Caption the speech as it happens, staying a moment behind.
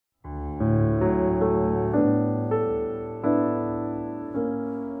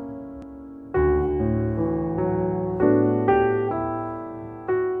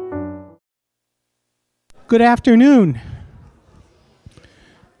Good afternoon.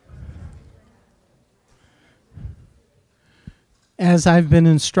 As I've been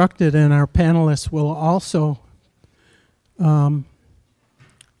instructed, and our panelists will also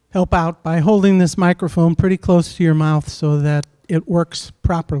help out by holding this microphone pretty close to your mouth so that it works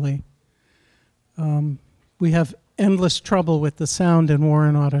properly. We have endless trouble with the sound in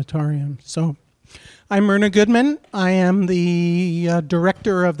Warren Auditorium. So I'm Myrna Goodman. I am the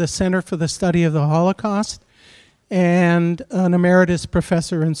director of the Center for the Study of the Holocaust and an emeritus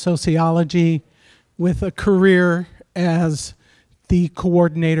professor in sociology with a career as the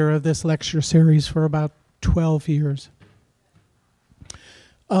coordinator of this lecture series for about 12 years.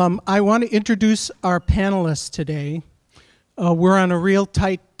 I want to introduce our panelists today. We're on a real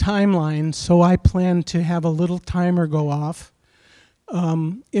tight timeline, so I plan to have a little timer go off.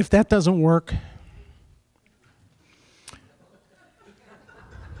 If that doesn't work,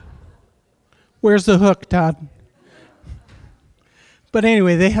 where's the hook, Todd? But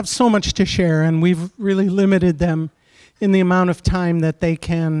anyway, they have so much to share, and we've really limited them in the amount of time that they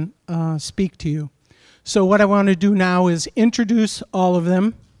can speak to you. So what I want to do now is introduce all of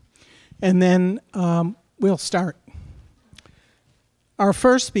them, and then we'll start. Our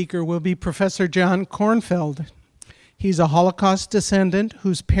first speaker will be Professor John Kornfeld. He's a Holocaust descendant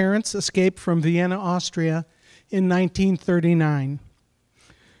whose parents escaped from Vienna, Austria in 1939.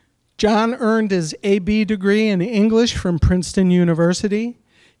 John earned his A.B. degree in English from Princeton University,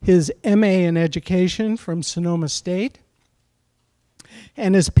 his M.A. in education from Sonoma State,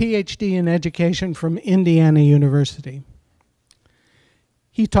 and his Ph.D. in education from Indiana University.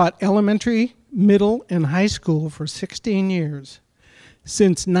 He taught elementary, middle, and high school for 16 years.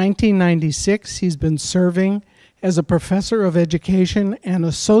 Since 1996, he's been serving as a professor of education and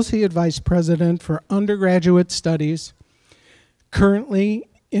associate vice president for undergraduate studies. Currently,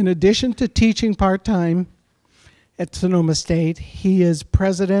 in addition to teaching part-time at Sonoma State, he is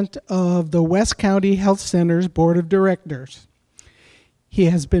president of the West County Health Center's Board of Directors. He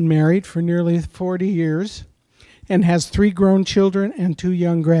has been married for nearly 40 years and has 3 grown children and 2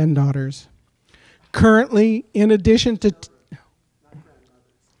 young granddaughters. Currently, in addition to...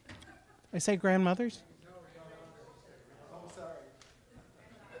 I say grandmothers? Oh, sorry.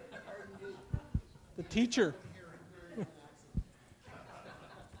 The teacher.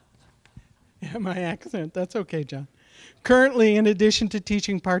 Yeah, my accent. That's okay, John. Currently, in addition to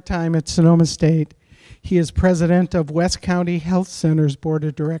teaching part-time at Sonoma State, he is president of West County Health Center's Board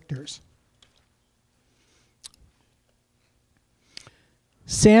of Directors.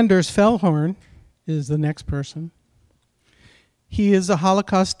 Sanders Fellhorn is the next person. He is a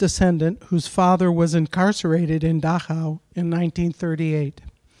Holocaust descendant whose father was incarcerated in Dachau in 1938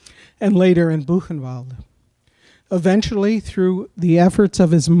 and later in Buchenwald. Eventually, through the efforts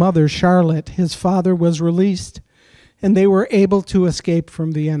of his mother, Charlotte, his father was released and they were able to escape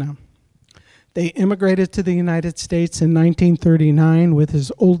from Vienna. They immigrated to the United States in 1939 with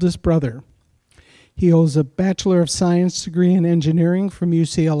his oldest brother. He holds a Bachelor of Science degree in engineering from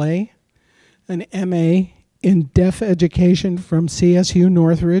UCLA, an MA in deaf education from CSU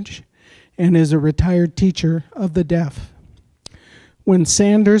Northridge, and is a retired teacher of the deaf. When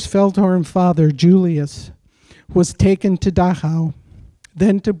Sanders' Feldhorn father, Julius, was taken to Dachau,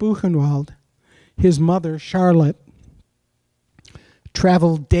 then to Buchenwald, his mother, Charlotte,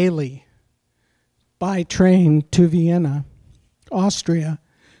 traveled daily by train to Vienna, Austria,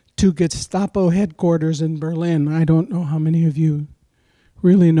 to Gestapo headquarters in Berlin. I don't know how many of you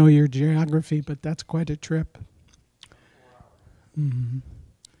really know your geography, but that's quite a trip.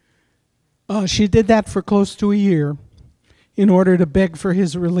 She did that for close to a year in order to beg for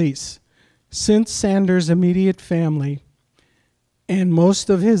his release. Since Sanders' immediate family and most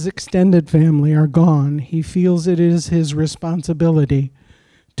of his extended family are gone, he feels it is his responsibility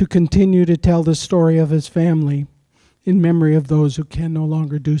to continue to tell the story of his family in memory of those who can no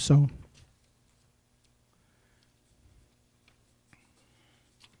longer do so.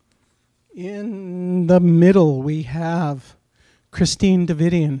 In the middle, we have Christine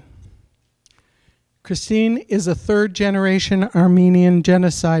Davidian. Christine is a third-generation Armenian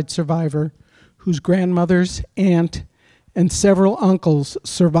genocide survivor whose grandmother's aunt and several uncles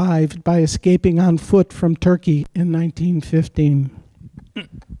survived by escaping on foot from Turkey in 1915.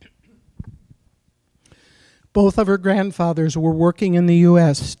 Both of her grandfathers were working in the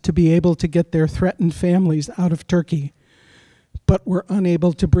U.S. to be able to get their threatened families out of Turkey, but were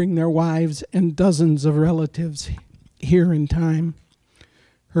unable to bring their wives and dozens of relatives here in time.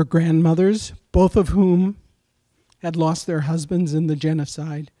 Her grandmothers, both of whom had lost their husbands in the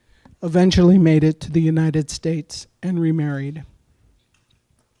genocide, eventually made it to the United States and remarried.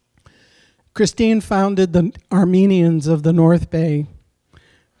 Christine founded the Armenians of the North Bay,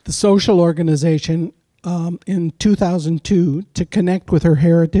 the social organization, in 2002 to connect with her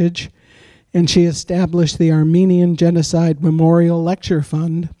heritage, and she established the Armenian Genocide Memorial Lecture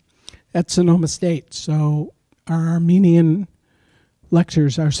Fund at Sonoma State. So our Armenian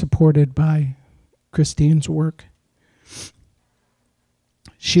lectures are supported by Christine's work.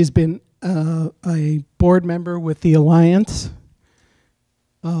 She's been a board member with the Alliance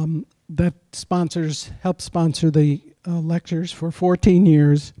that helps sponsor the lectures for 14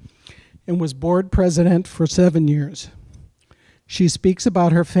 years and was board president for 7 years. She speaks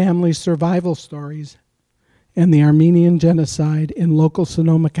about her family's survival stories and the Armenian genocide in local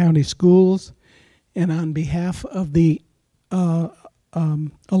Sonoma County schools and on behalf of the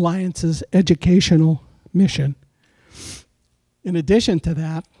Alliance's educational mission. In addition to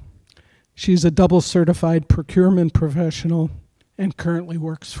that, she's a double certified procurement professional and currently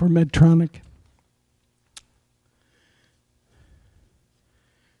works for Medtronic.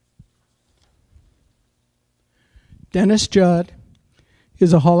 Dennis Judd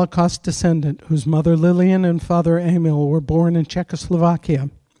is a Holocaust descendant whose mother Lillian and father Emil were born in Czechoslovakia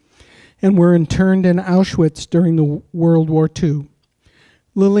and were interned in Auschwitz during the World War II.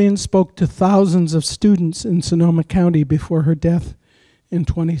 Lillian spoke to thousands of students in Sonoma County before her death in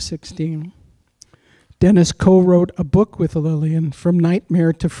 2016. Dennis co-wrote a book with Lillian, From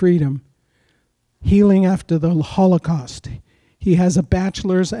Nightmare to Freedom, Healing After the Holocaust. He has a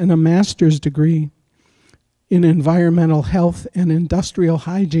bachelor's and a master's degree in environmental health and industrial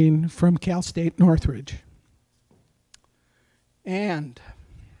hygiene from Cal State Northridge. And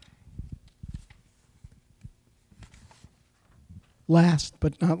last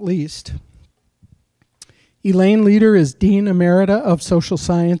but not least, Elaine Leader is Dean Emerita of Social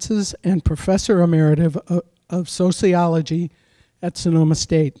Sciences and Professor Emerita of Sociology at Sonoma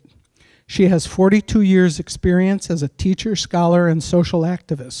State. She has 42 years' experience as a teacher, scholar, and social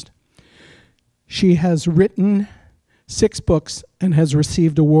activist. She has written 6 books and has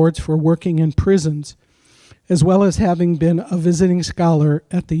received awards for working in prisons, as well as having been a visiting scholar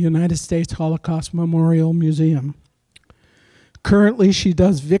at the United States Holocaust Memorial Museum. Currently, she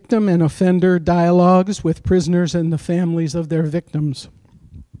does victim and offender dialogues with prisoners and the families of their victims.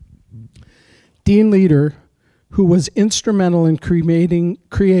 Dean Leader, who was instrumental in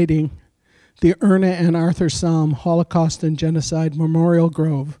creating the Erna and Arthur Salm Holocaust and Genocide Memorial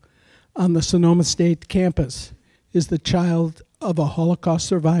Grove on the Sonoma State campus, is the child of a Holocaust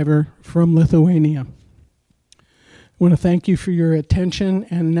survivor from Lithuania. I want to thank you for your attention,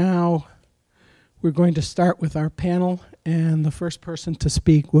 and now we're going to start with our panel, and the first person to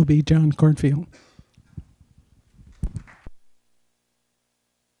speak will be John Cornfield.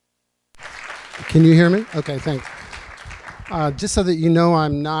 Can you hear me? Okay, thanks. Just so that you know,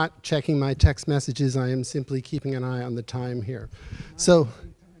 I'm not checking my text messages. I am simply keeping an eye on the time here. So,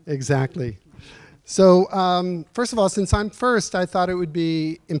 exactly. So, first of all, since I'm first, I thought it would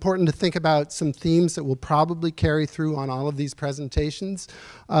be important to think about some themes that will probably carry through on all of these presentations.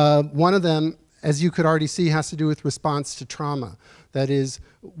 One of them, as you could already see, has to do with response to trauma. That is,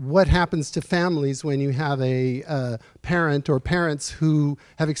 what happens to families when you have a parent or parents who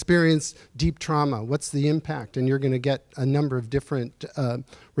have experienced deep trauma? What's the impact? And you're going to get a number of different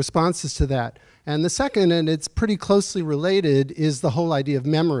responses to that. And the second, and it's pretty closely related, is the whole idea of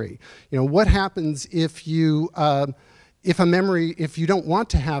memory. You know, what happens if you if you don't want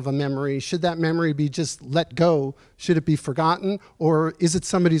to have a memory, should that memory be just let go? Should it be forgotten? Or is it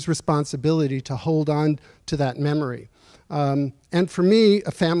somebody's responsibility to hold on to that memory? And for me,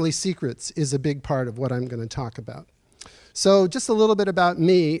 family secrets is a big part of what I'm going to talk about. So just a little bit about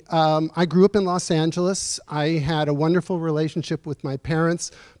me. I grew up in Los Angeles. I had a wonderful relationship with my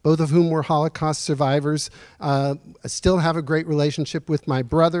parents, both of whom were Holocaust survivors. I still have a great relationship with my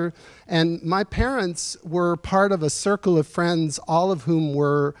brother. And my parents were part of a circle of friends, all of whom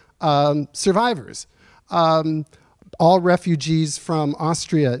were survivors. All refugees from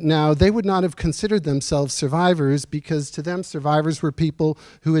Austria. Now, they would not have considered themselves survivors because to them, survivors were people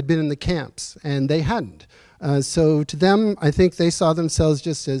who had been in the camps, and they hadn't. So to them, I think they saw themselves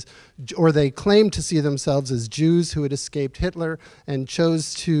just as, or they claimed to see themselves as Jews who had escaped Hitler and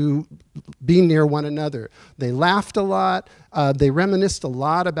chose to be near one another. They laughed a lot. They reminisced a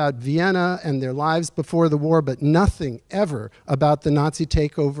lot about Vienna and their lives before the war, but nothing ever about the Nazi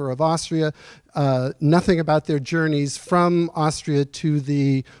takeover of Austria, nothing about their journeys from Austria to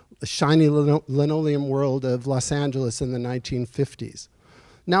the shiny linoleum world of Los Angeles in the 1950s.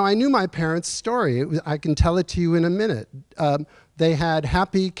 Now, I knew my parents' story. I can tell it to you in a minute. They had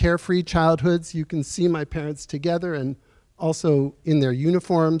happy, carefree childhoods. You can see my parents together and also in their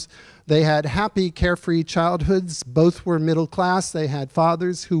uniforms. They had happy, carefree childhoods. Both were middle class. They had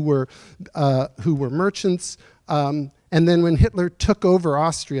fathers who were merchants. And then when Hitler took over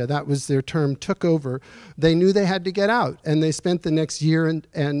Austria, that was their term, took over, they knew they had to get out. And they spent the next year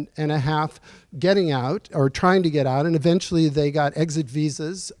and a half getting out, or trying to get out. And eventually they got exit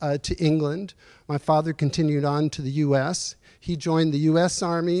visas to England. My father continued on to the US. He joined the US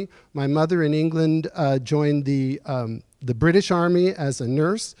Army. My mother in England joined the British Army as a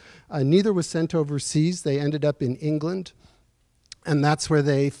nurse. Neither was sent overseas. They ended up in England. And that's where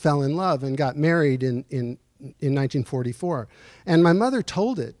they fell in love and got married in 1944. And my mother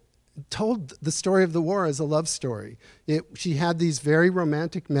told the story of the war as a love story. She had these very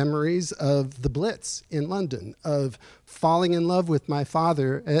romantic memories of the Blitz in London, of falling in love with my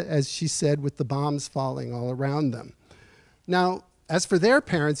father, as she said, with the bombs falling all around them. Now, as for their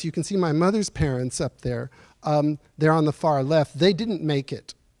parents, you can see my mother's parents up there. They're on the far left. They didn't make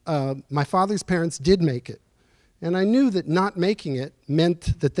it. My father's parents did make it. And I knew that not making it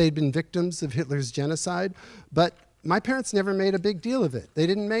meant that they'd been victims of Hitler's genocide, but my parents never made a big deal of it. They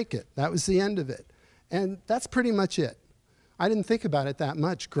didn't make it. That was the end of it. And that's pretty much it. I didn't think about it that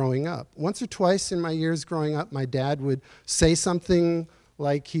much growing up. Once or twice in my years growing up, my dad would say something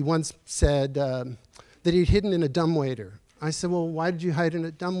like he once said that he'd hidden in a dumbwaiter. I said, well, why did you hide in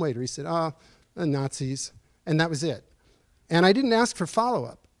a dumbwaiter? He said, the Nazis. And that was it. And I didn't ask for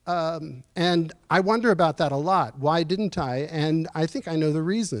follow-up. And I wonder about that a lot. Why didn't I? And I think I know the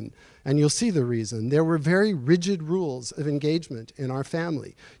reason, and you'll see the reason. There were very rigid rules of engagement in our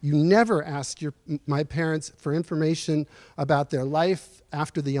family. You never asked my parents for information about their life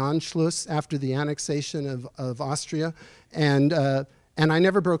after the Anschluss, after the annexation of Austria, and I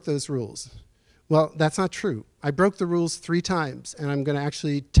never broke those rules. Well, that's not true. I broke the rules 3 times, and I'm going to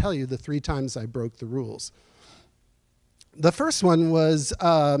actually tell you the 3 times I broke the rules. The first one was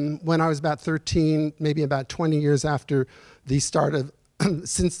when I was about 13, maybe about 20 years after the start of,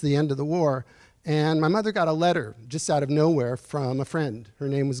 since the end of the war, and my mother got a letter just out of nowhere from a friend. Her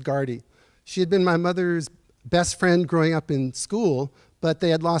name was Gardy. She had been my mother's best friend growing up in school, but they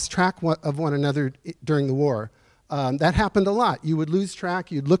had lost track of one another during the war. That happened a lot. You would lose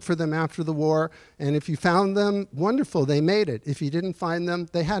track, you'd look for them after the war, and if you found them, wonderful, they made it. If you didn't find them,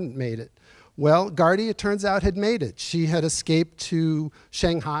 they hadn't made it. Well, Gardy, it turns out, had made it. She had escaped to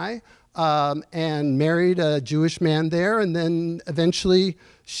Shanghai and married a Jewish man there, and then eventually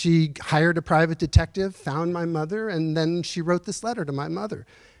she hired a private detective, found my mother, and then she wrote this letter to my mother.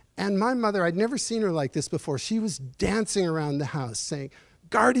 And my mother, I'd never seen her like this before. She was dancing around the house saying,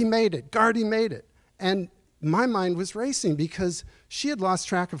 Gardy made it, Gardy made it. And my mind was racing because she had lost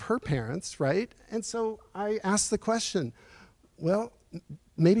track of her parents, right? And so I asked the question, well,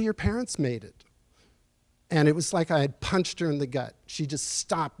 maybe your parents made it. And it was like I had punched her in the gut. She just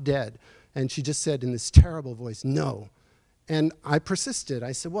stopped dead. And she just said in this terrible voice, no. And I persisted.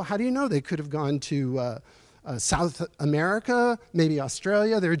 I said, well, how do you know? They could have gone to South America, maybe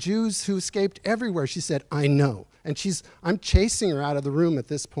Australia. There are Jews who escaped everywhere. She said, I know. And I'm chasing her out of the room at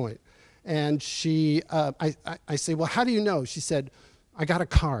this point. And I say, well, how do you know? She said, I got a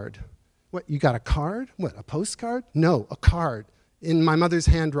card. What, you got a card? What, a postcard? No, a card in my mother's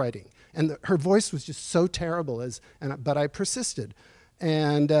handwriting. And her voice was just so terrible, but I persisted.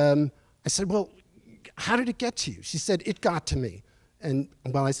 And I said, well, how did it get to you? She said, it got to me. And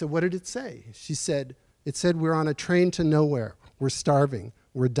well, I said, what did it say? She said, it said, we're on a train to nowhere. We're starving.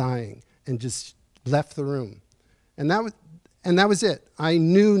 We're dying. And just left the room. And that was it. I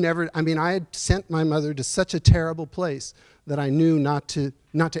knew never, I had sent my mother to such a terrible place that I knew not to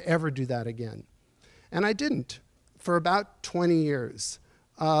ever do that again. And I didn't for about 20 years.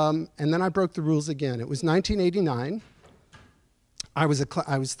 And then I broke the rules again. It was 1989. I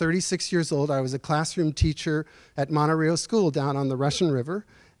was 36 years old. I was a classroom teacher at Monorail School down on the Russian River.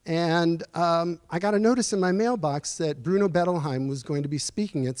 And I got a notice in my mailbox that Bruno Bettelheim was going to be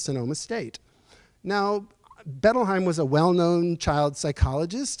speaking at Sonoma State. Now, Bettelheim was a well-known child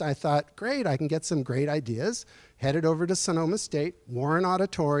psychologist. I thought, great, I can get some great ideas. Headed over to Sonoma State, Warren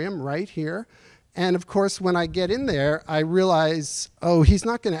Auditorium right here. And of course, when I get in there, I realize, oh, he's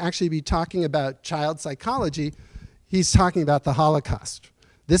not going to actually be talking about child psychology. He's talking about the Holocaust.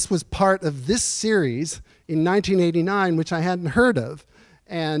 This was part of this series in 1989, which I hadn't heard of.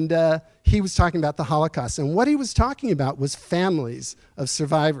 And he was talking about the Holocaust. And what he was talking about was families of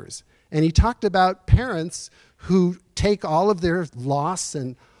survivors. And he talked about parents who take all of their loss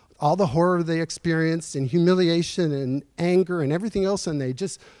and all the horror they experienced and humiliation and anger and everything else, and they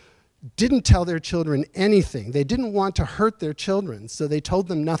just didn't tell their children anything. They didn't want to hurt their children, so they told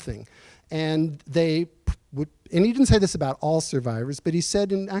them nothing. And they and he didn't say this about all survivors, but he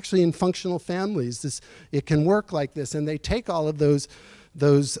said actually in functional families, it can work like this, and they take all of that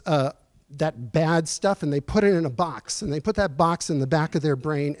bad stuff and they put it in a box, and they put that box in the back of their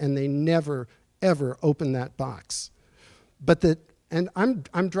brain, and they never, ever open that box. And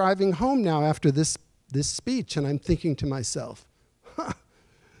I'm driving home now after this speech, and I'm thinking to myself,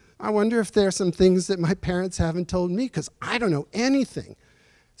 I wonder if there are some things that my parents haven't told me, because I don't know anything.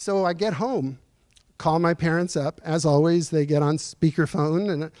 So I get home, call my parents up. As always, they get on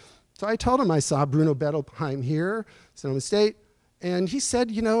speakerphone. And so I told him I saw Bruno Bettelheim here, Sonoma State. And he said,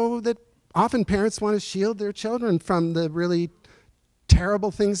 that often parents want to shield their children from the really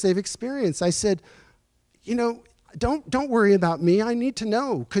terrible things they've experienced. I said, don't worry about me. I need to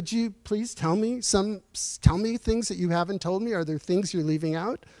know. Could you please tell me things that you haven't told me? Are there things you're leaving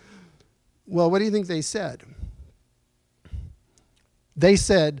out? Well, what do you think they said? They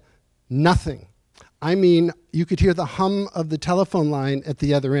said nothing. I mean, you could hear the hum of the telephone line at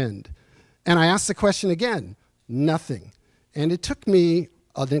the other end. And I asked the question again, nothing. And it took me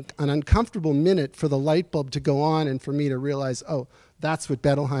an uncomfortable minute for the light bulb to go on and for me to realize, oh, that's what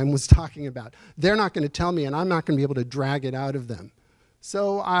Bettelheim was talking about. They're not going to tell me, and I'm not going to be able to drag it out of them.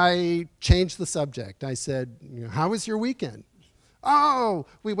 So I changed the subject. I said, how was your weekend? Oh,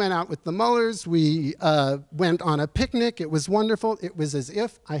 we went out with the Mullers. We went on a picnic. It was wonderful. It was as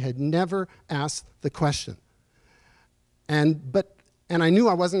if I had never asked the question. And I knew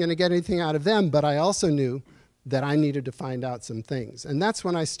I wasn't going to get anything out of them, but I also knew that I needed to find out some things. And that's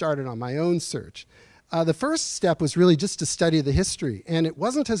when I started on my own search. The first step was really just to study the history, and it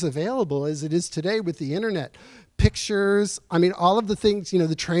wasn't as available as it is today with the internet. Pictures, all of the things,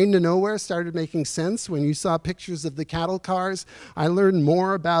 the train to nowhere started making sense when you saw pictures of the cattle cars. I learned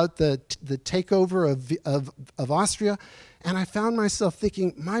more about the takeover of Austria, and I found myself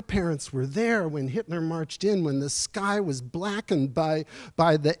thinking, my parents were there when Hitler marched in, when the sky was blackened by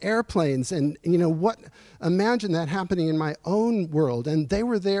the airplanes, and imagine that happening in my own world, and they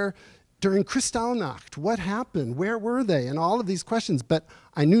were there during Kristallnacht. What happened? Where were they? And all of these questions, but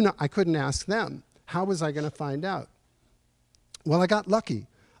I knew I couldn't ask them. How was I going to find out? Well, I got lucky.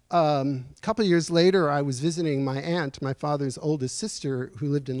 A couple of years later, I was visiting my aunt, my father's oldest sister, who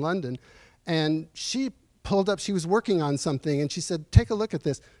lived in London, and she pulled up, she was working on something, and she said, take a look at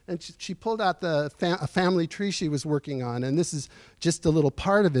this. And she pulled out a family tree she was working on, and this is just a little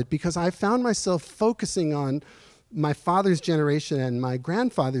part of it, because I found myself focusing on my father's generation and my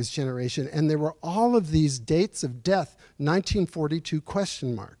grandfather's generation, and there were all of these dates of death, 1942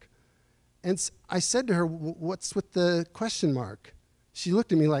 question mark. And I said to her, what's with the question mark? She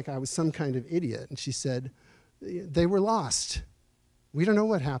looked at me like I was some kind of idiot, and she said, they were lost. We don't know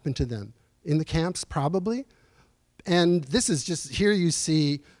what happened to them. In the camps, probably. And this is just, here you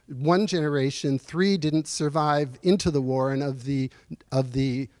see one generation, 3 didn't survive into the war, and of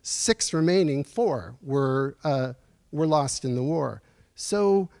the 6 remaining, 4 were lost in the war.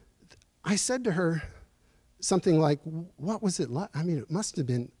 So I said to her something like, what was it like? It must have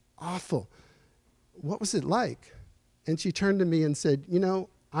been awful. What was it like? And she turned to me and said,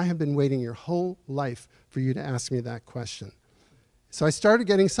 I have been waiting your whole life for you to ask me that question. So I started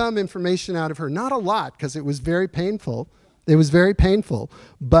getting some information out of her, not a lot, because it was very painful. It was very painful,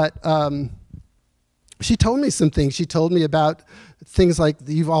 but she told me some things. She told me about things like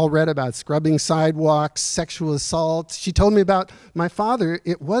you've all read about, scrubbing sidewalks, sexual assault. She told me about my father.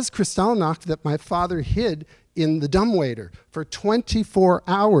 It was Kristallnacht that my father hid in the dumbwaiter for 24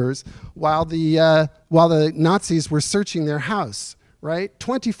 hours while the Nazis were searching their house, right?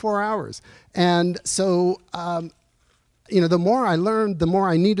 24 hours. And so, the more I learned, the more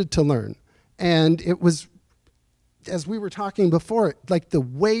I needed to learn. And it was, as we were talking before, like the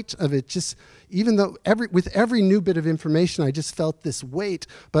weight of it, just even though with every new bit of information, I just felt this weight,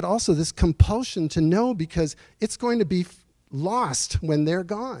 but also this compulsion to know, because it's going to be lost when they're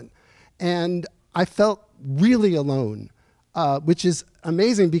gone. And I felt really alone, which is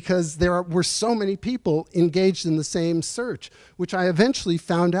amazing because there were so many people engaged in the same search, which I eventually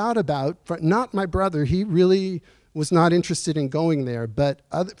found out about, not my brother. He really was not interested in going there, but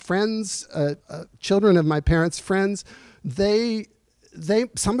other friends, children of my parents' friends,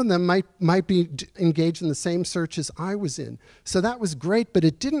 some of them might be engaged in the same search as I was in. So that was great, but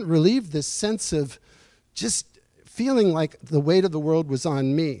it didn't relieve this sense of just feeling like the weight of the world was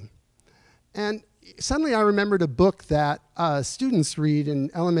on me. And suddenly I remembered a book that students read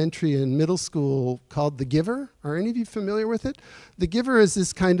in elementary and middle school called The Giver. Are any of you familiar with it? The Giver is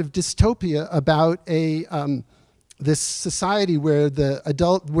this kind of dystopia about this society where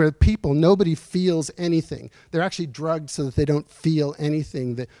nobody feels anything. They're actually drugged so that they don't feel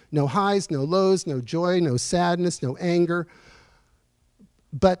anything. No highs, no lows, no joy, no sadness, no anger.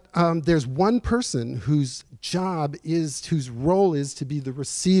 But there's one person whose role is to be the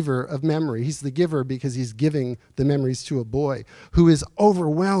receiver of memory. He's the giver because he's giving the memories to a boy who is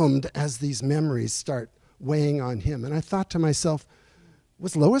overwhelmed as these memories start weighing on him. And I thought to myself,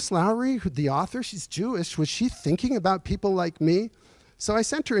 was Lois Lowry, the author, she's Jewish, was she thinking about people like me? So I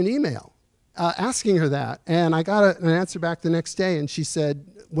sent her an email asking her that, and I got an answer back the next day, and she said,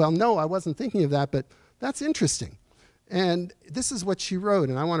 well, no, I wasn't thinking of that, but that's interesting. And this is what she wrote,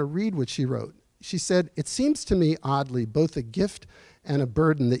 and I want to read what she wrote. She said, "It seems to me oddly both a gift and a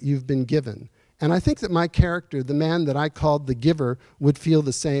burden that you've been given. And I think that my character, the man that I called the giver, would feel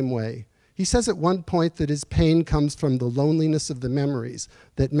the same way. He says at one point that his pain comes from the loneliness of the memories,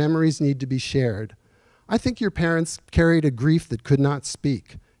 that memories need to be shared. I think your parents carried a grief that could not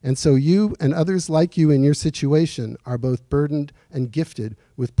speak, and so you and others like you in your situation are both burdened and gifted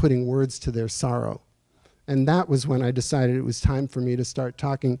with putting words to their sorrow." And that was when I decided it was time for me to start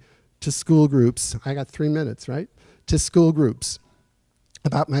talking to school groups. I got 3 minutes, right? To school groups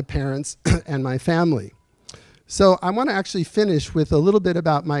about my parents and my family. So I want to actually finish with a little bit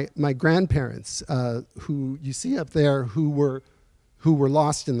about my grandparents, who you see up there, who were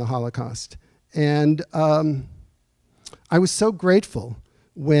lost in the Holocaust. And I was so grateful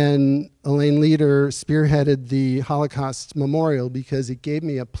when Elaine Leader spearheaded the Holocaust Memorial, because it gave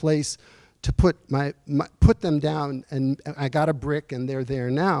me a place to put them down, and I got a brick, and they're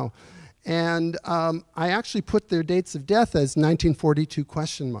there now. And I actually put their dates of death as 1942 ?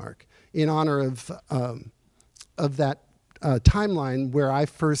 In honor of that timeline where I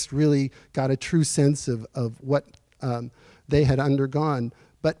first really got a true sense of what they had undergone.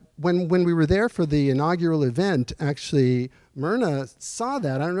 But when we were there for the inaugural event, actually, Myrna saw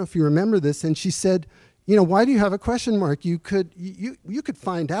that. I don't know if you remember this, and she said, you know, why do you have a question mark? You could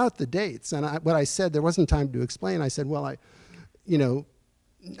find out the dates. And what I said, there wasn't time to explain. I said, well,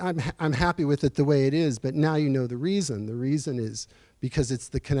 I'm happy with it the way it is, but now you know the reason. The reason is because it's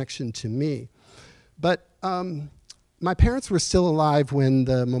the connection to me. But my parents were still alive when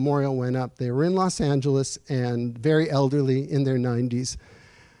the memorial went up. They were in Los Angeles and very elderly, in their 90s.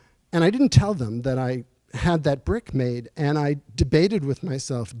 And I didn't tell them that I had that brick made, and I debated with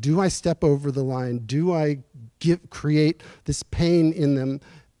myself, do I step over the line? Do I create this pain in them,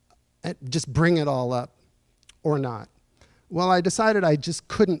 and just bring it all up, or not? Well, I decided I just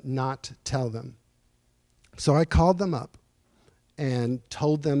couldn't not tell them. So I called them up and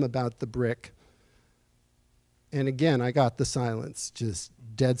told them about the brick. And again, I got the silence, just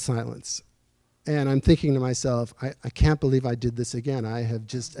dead silence. And I'm thinking to myself, I can't believe I did this again. I have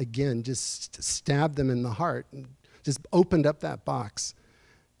just stabbed them in the heart and just opened up that box.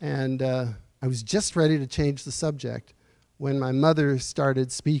 And I was just ready to change the subject when my mother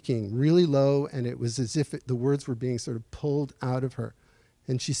started speaking really low, and it was as if the words were being sort of pulled out of her.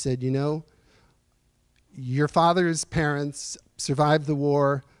 And she said, you know, your father's parents survived the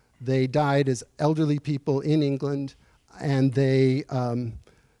war. They died as elderly people in England, and they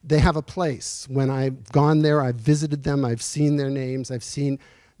have a place. When I've gone there, I've visited them, I've seen their names, I've seen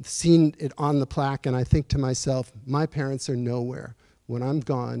it on the plaque, and I think to myself, my parents are nowhere. When I'm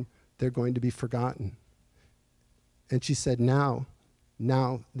gone, they're going to be forgotten. And she said, now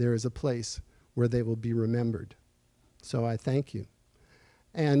there is a place where they will be remembered. So I thank you.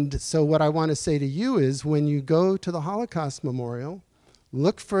 And so what I want to say to you is, when you go to the Holocaust Memorial,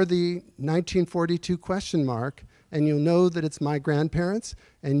 look for the 1942 ? And you'll know that it's my grandparents,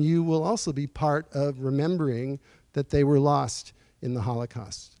 and you will also be part of remembering that they were lost in the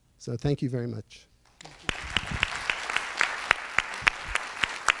Holocaust. So thank you very much.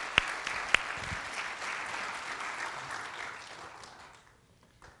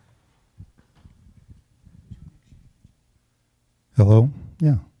 Hello?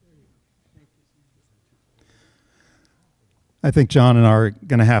 Yeah. I think John and I are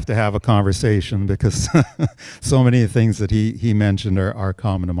going to have a conversation, because so many of the things that he mentioned are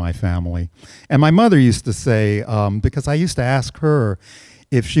common to my family. And my mother used to say, because I used to ask her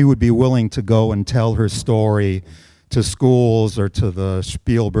if she would be willing to go and tell her story to schools or to the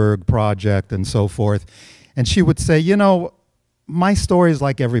Spielberg Project and so forth. And she would say, you know, my story is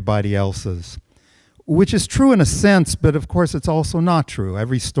like everybody else's, which is true in a sense, but of course it's also not true.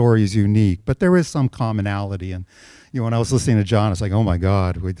 Every story is unique, but there is some commonality. And you know, when I was listening to John, it's like, oh my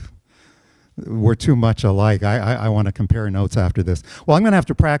God, we're too much alike. I want to compare notes after this. Well, I'm going to have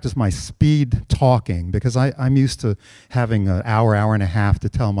to practice my speed talking because I'm used to having an hour, hour and a half to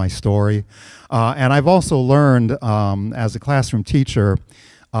tell my story. And I've also learned as a classroom teacher,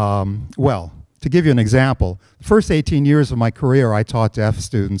 well, to give you an example, the first 18 years of my career, I taught deaf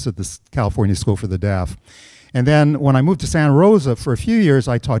students at the California School for the Deaf. And then when I moved to Santa Rosa, for a few years,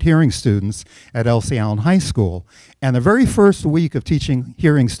 I taught hearing students at Elsie Allen High School. And the very first week of teaching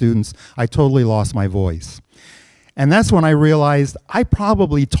hearing students, I totally lost my voice. And that's when I realized I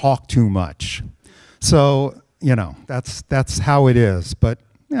probably talk too much. So, you know, that's how it is. But,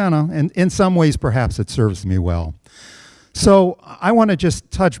 you know, in some ways, perhaps it serves me well. So I want to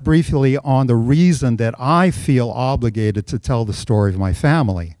just touch briefly on the reason that I feel obligated to tell the story of my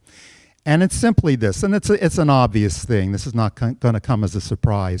family. And it's simply this, and it's an obvious thing. This is not going to come as a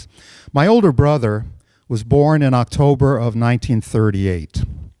surprise. My older brother was born in October of 1938,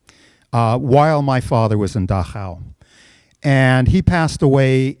 while my father was in Dachau. And he passed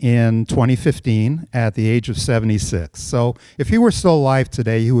away in 2015 at the age of 76. So if he were still alive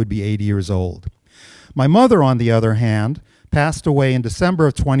today, he would be 80 years old. My mother, on the other hand, passed away in December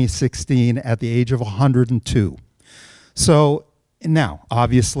of 2016 at the age of 102. So now,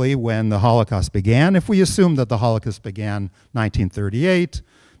 obviously, when the Holocaust began, if we assume that the Holocaust began 1938,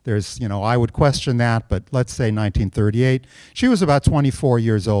 there's, you know, I would question that, but let's say 1938, she was about 24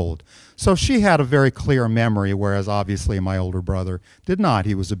 years old. So she had a very clear memory, whereas obviously my older brother did not.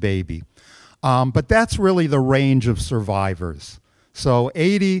 He was a baby. But that's really the range of survivors. So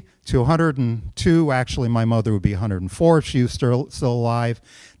 80 to 102, actually my mother would be 104 if she was still alive.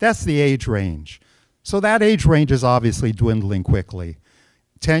 That's the age range. So that age range is obviously dwindling quickly.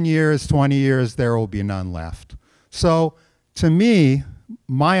 10 years, 20 years, there will be none left. So to me,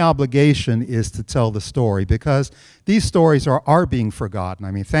 my obligation is to tell the story because these stories are being forgotten.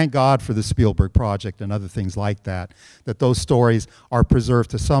 I mean, thank God for the Spielberg Project and other things like that, that those stories are preserved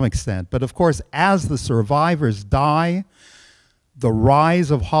to some extent. But of course, as the survivors die, the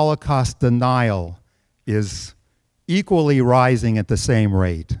rise of Holocaust denial is equally rising at the same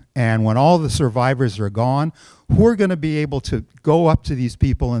rate. And when all the survivors are gone, who are going to be able to go up to these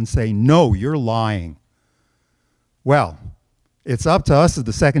people and say, no, you're lying? Well, it's up to us as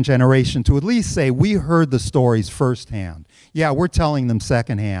the second generation to at least say, we heard the stories firsthand. Yeah, we're telling them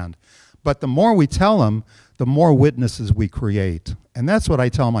secondhand. But the more we tell them, the more witnesses we create. And that's what I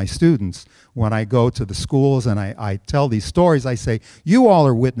tell my students when I go to the schools and I tell these stories. I say, you all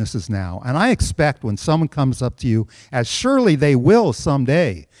are witnesses now. And I expect when someone comes up to you, as surely they will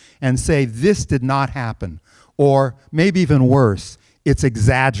someday, and say, this did not happen, or maybe even worse, it's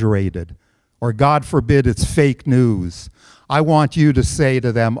exaggerated, or God forbid, it's fake news. I want you to say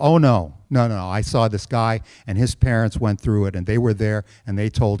to them, oh no, I saw this guy and his parents went through it and they were there and they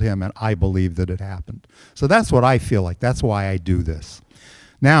told him and I believe that it happened. So that's what I feel like. That's why I do this.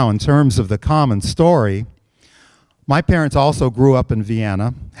 Now, in terms of the common story, my parents also grew up in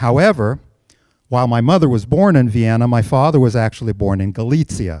Vienna. However, while my mother was born in Vienna, my father was actually born in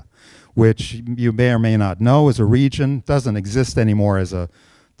Galicia, which you may or may not know is a region, doesn't exist anymore as a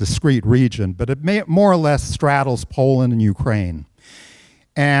discrete region, but it more or less straddles Poland and Ukraine.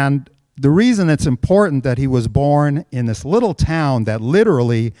 And the reason it's important that he was born in this little town that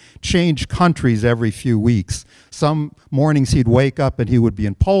literally changed countries every few weeks. Some mornings he'd wake up and he would be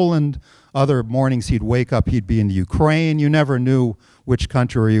in Poland. Other mornings he'd wake up, he'd be in Ukraine. You never knew which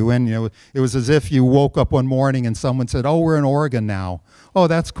country were you in. You know, it was as if you woke up one morning and someone said, oh, we're in Oregon now. Oh,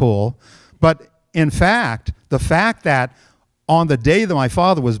 that's cool. But in fact, the fact that on the day that my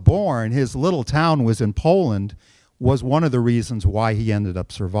father was born, his little town was in Poland was one of the reasons why he ended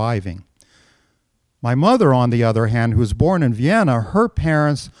up surviving. My mother, on the other hand, who was born in Vienna, her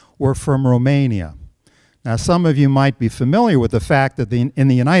parents were from Romania. Now, some of you might be familiar with the fact that in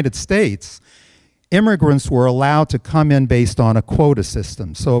the United States, immigrants were allowed to come in based on a quota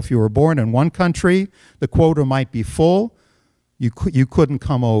system. So if you were born in one country, the quota might be full, you couldn't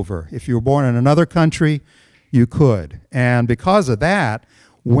come over. If you were born in another country, you could. And because of that,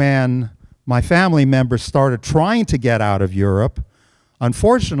 when my family members started trying to get out of Europe,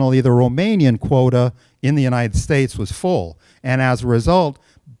 unfortunately, the Romanian quota in the United States was full. And as a result,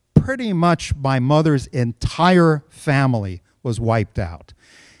 pretty much my mother's entire family was wiped out,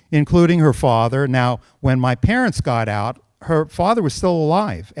 including her father. Now, when my parents got out, her father was still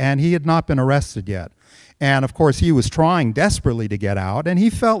alive, and he had not been arrested yet. And of course, he was trying desperately to get out, and he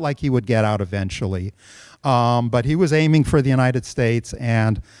felt like he would get out eventually. But he was aiming for the United States,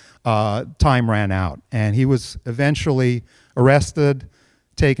 and time ran out. And he was eventually arrested,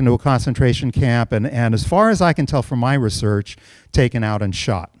 taken to a concentration camp, and as far as I can tell from my research, taken out and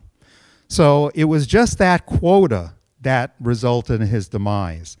shot. So it was just that quota that resulted in his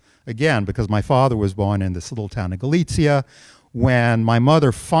demise. Again, because my father was born in this little town of Galicia. When my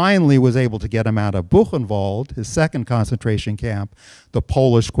mother finally was able to get him out of Buchenwald, his second concentration camp, the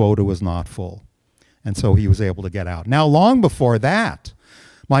Polish quota was not full. And so he was able to get out. Now, long before that,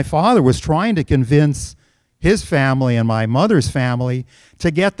 my father was trying to convince his family and my mother's family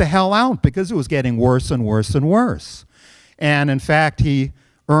to get the hell out because it was getting worse and worse and worse. And in fact, he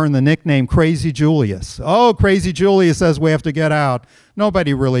earned the nickname Crazy Julius. Oh, Crazy Julius says we have to get out.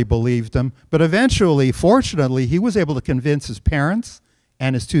 Nobody really believed him. But eventually, fortunately, he was able to convince his parents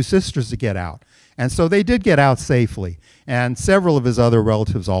and his two sisters to get out. And so they did get out safely. And several of his other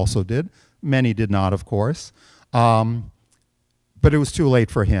relatives also did. Many did not, of course. But it was too late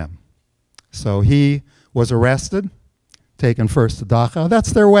for him. So he was arrested, taken first to Dachau.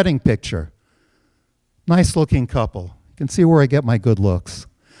 That's their wedding picture. Nice looking couple. You can see where I get my good looks.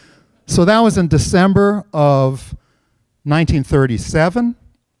 So that was in December of 1937.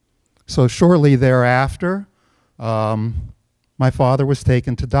 So shortly thereafter, my father was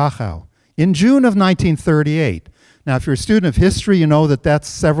taken to Dachau. In June of 1938, now if you're a student of history, you know that that's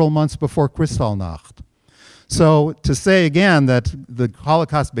several months before Kristallnacht. So to say again that the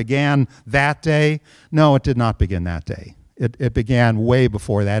Holocaust began that day, no, it did not begin that day. It began way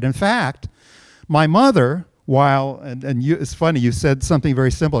before that. In fact, my mother, it's funny, you said something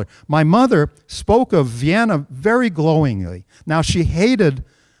very similar. My mother spoke of Vienna very glowingly. Now, she hated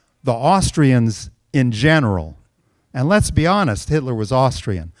the Austrians in general. And let's be honest, Hitler was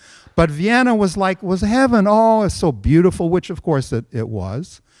Austrian. But Vienna was heaven. Oh, it's so beautiful, which of course it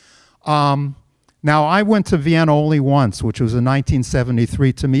was. Now, I went to Vienna only once, which was in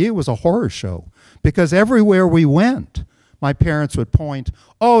 1973. To me, it was a horror show because everywhere we went, my parents would point,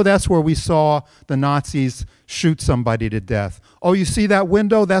 oh, that's where we saw the Nazis shoot somebody to death. Oh, you see that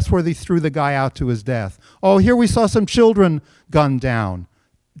window? That's where they threw the guy out to his death. Oh, here we saw some children gunned down.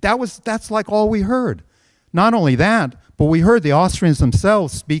 That's like all we heard. Not only that, but we heard the Austrians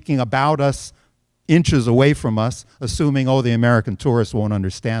themselves speaking about us inches away from us, assuming, oh, the American tourists won't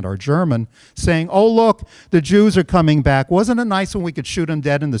understand our German, saying, oh, look, the Jews are coming back. Wasn't it nice when we could shoot them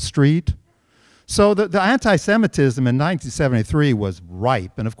dead in the street? So the anti-Semitism in 1973 was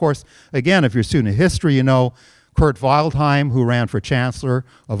ripe. And of course, again, if you're a student of history, you know Kurt Wildheim, who ran for Chancellor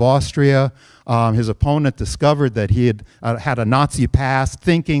of Austria. His opponent discovered that he had a Nazi past,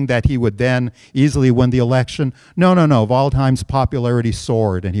 thinking that he would then easily win the election. No. Wildheim's popularity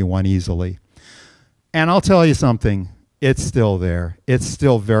soared, and he won easily. And I'll tell you something, it's still there. It's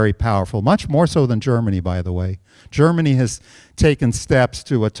still very powerful, much more so than Germany, by the way. Germany has taken steps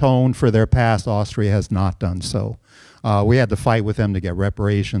to atone for their past. Austria has not done so. We had to fight with them to get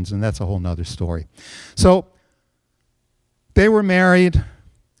reparations, and that's a whole nother story. So they were married.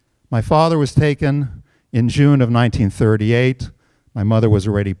 My father was taken in June of 1938. My mother was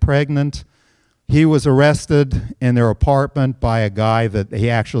already pregnant. He was arrested in their apartment by a guy that he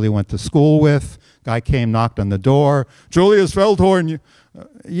actually went to school with. Guy came, knocked on the door. Julius Feldhorn,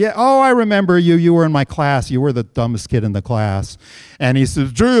 yeah, oh, I remember you. You were in my class. You were the dumbest kid in the class. And he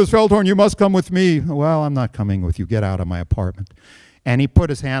says, Julius Feldhorn, you must come with me. Well, I'm not coming with you. Get out of my apartment. And he put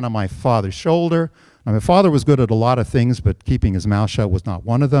his hand on my father's shoulder. Now, my father was good at a lot of things, but keeping his mouth shut was not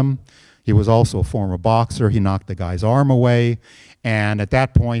one of them. He was also a former boxer. He knocked the guy's arm away. And at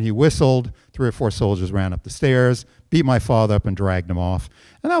that point, he whistled. 3 or 4 soldiers ran up the stairs, beat my father up, and dragged him off.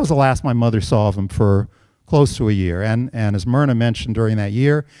 And that was the last my mother saw of him for close to a year. And as Myrna mentioned, during that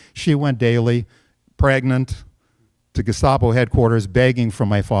year, she went daily, pregnant, to Gestapo headquarters begging for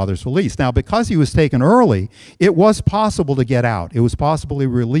my father's release. Now, because he was taken early, it was possible to get out. It was possible to be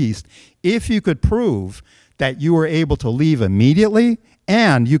released if you could prove that you were able to leave immediately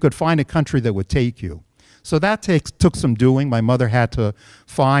and you could find a country that would take you. So that took some doing. My mother had to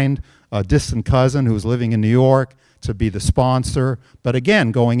find a distant cousin who was living in New York to be the sponsor, but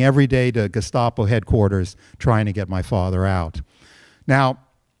again, going every day to Gestapo headquarters trying to get my father out. Now,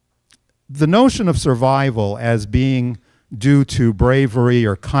 the notion of survival as being due to bravery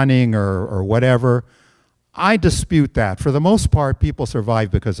or cunning or whatever, I dispute that. For the most part, people survive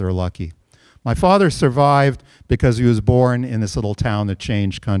because they're lucky. My father survived because he was born in this little town that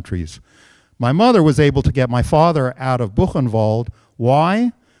changed countries. My mother was able to get my father out of Buchenwald.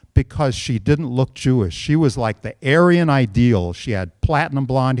 Why? Because she didn't look Jewish. She was like the Aryan ideal. She had platinum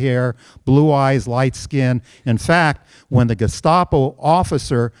blonde hair, blue eyes, light skin. In fact, when the Gestapo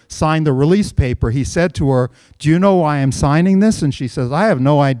officer signed the release paper, he said to her, "Do you know why I'm signing this?" And she says, "I have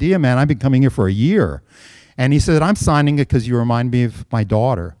no idea, man. I've been coming here for a year." And he said, "I'm signing it because you remind me of my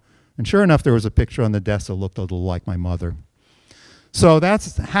daughter." And sure enough, there was a picture on the desk that looked a little like my mother. So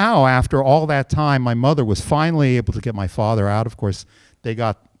that's how, after all that time, my mother was finally able to get my father out. Of course, they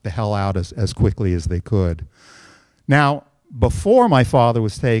got the hell out as quickly as they could. Now, before my father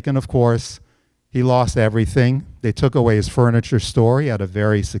was taken, of course, he lost everything. They took away his furniture store. He had a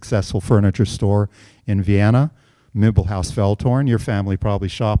very successful furniture store in Vienna, Möbelhaus Feldhorn. Your family probably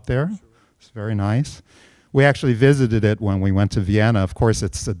shopped there. Sure. It's very nice. We actually visited it when we went to Vienna. Of course,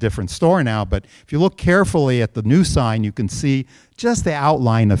 it's a different store now, but if you look carefully at the new sign, you can see just the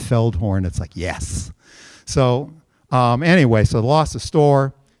outline of Feldhorn. It's like, yes. So anyway, so lost the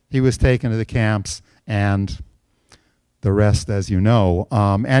store. He was taken to the camps, and the rest, as you know.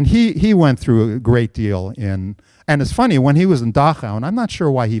 And he went through a great deal and it's funny, when he was in Dachau, and I'm not sure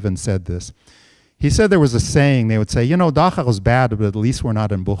why he even said this, he said there was a saying, they would say, you know, Dachau is bad, but at least we're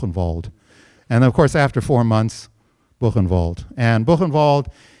not in Buchenwald. And of course, after 4 months, Buchenwald. And Buchenwald,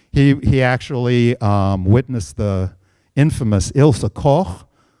 he actually witnessed the infamous Ilse Koch,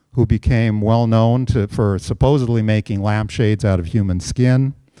 who became well known for supposedly making lampshades out of human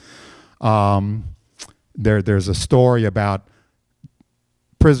skin. There's a story about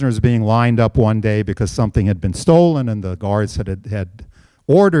prisoners being lined up one day because something had been stolen, and the guards had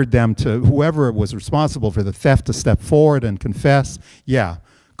ordered them to, whoever was responsible for the theft, to step forward and confess. Yeah,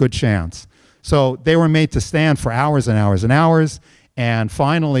 good chance. So they were made to stand for hours and hours and hours, and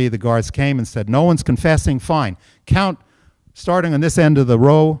finally the guards came and said, no one's confessing, fine. Count, starting on this end of the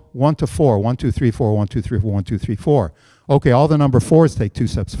row, 1 to 4, 1, 2, 3, 4, 1, 2, 3, 4, 1, 2, 3, 4. Okay, all the number 4s take 2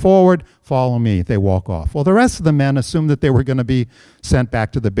 steps forward, follow me, they walk off. Well, the rest of the men assumed that they were going to be sent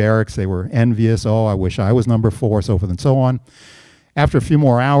back to the barracks. They were envious, oh, I wish I was number 4, so forth and so on. After a few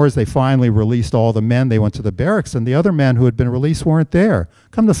more hours, they finally released all the men. They went to the barracks, and the other men who had been released weren't there.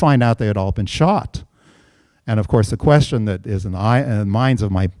 Come to find out, they had all been shot. And of course, the question that is in the minds of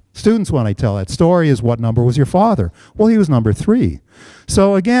my students when I tell that story is, what number was your father? Well, he was number 3.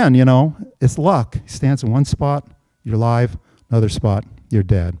 So again, you know, it's luck. He stands in one spot, you're alive, another spot, you're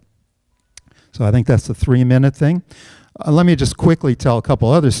dead. So I think that's the 3-minute thing. Let me just quickly tell a couple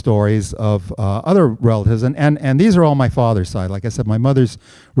other stories of other relatives, and these are all my father's side. Like I said, my mother's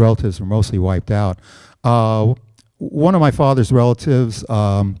relatives were mostly wiped out. One of my father's relatives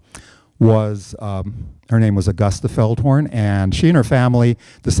was, her name was Augusta Feldhorn, and she and her family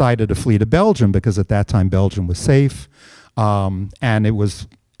decided to flee to Belgium because at that time Belgium was safe, and it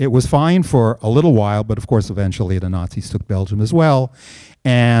was fine for a little while, but of course eventually the Nazis took Belgium as well,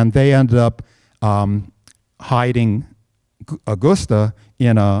 and they ended up hiding Augusta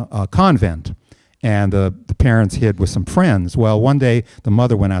in a convent, and the parents hid with some friends. Well, one day the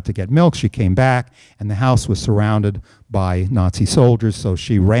mother went out to get milk. She came back, and the house was surrounded by Nazi soldiers, so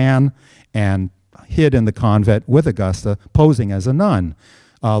she ran and hid in the convent with Augusta, posing as a nun.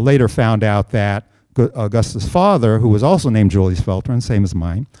 Later found out that Augusta's father, who was also named Julius Feldhorn, same as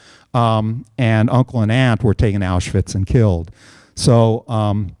mine, and uncle and aunt were taken to Auschwitz and killed. So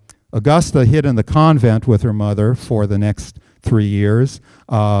Augusta hid in the convent with her mother for the next 3 years.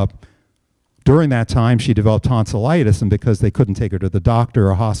 During that time, she developed tonsillitis, and because they couldn't take her to the doctor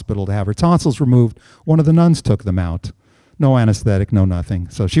or hospital to have her tonsils removed, one of the nuns took them out. No anesthetic, no nothing.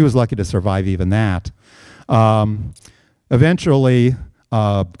 So she was lucky to survive even that. Eventually,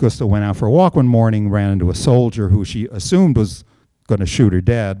 Augusta went out for a walk one morning, ran into a soldier who she assumed was going to shoot her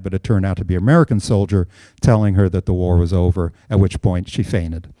dead, but it turned out to be an American soldier telling her that the war was over, at which point she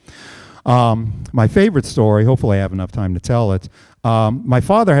fainted. My favorite story, hopefully I have enough time to tell it, my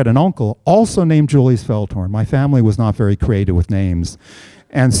father had an uncle also named Julius Feldhorn. My family was not very creative with names.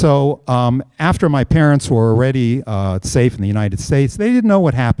 And so after my parents were already safe in the United States, they didn't know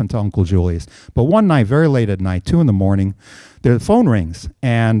what happened to Uncle Julius. But one night, very late at night, 2 in the morning, the phone rings,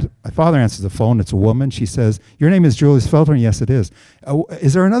 and my father answers the phone. It's a woman. She says, your name is Julius Feldhorn? Yes, it is.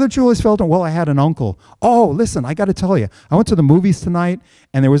 Is there another Julius Feldhorn? Well, I had an uncle. Oh, listen, I got to tell you, I went to the movies tonight,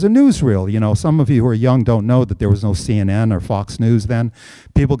 and there was a newsreel. You know, some of you who are young don't know that there was no CNN or Fox News then.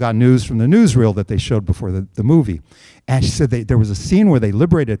 People got news from the newsreel that they showed before the movie. And she said there was a scene where they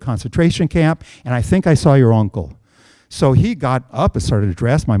liberated a concentration camp, and I think I saw your uncle. So he got up and started to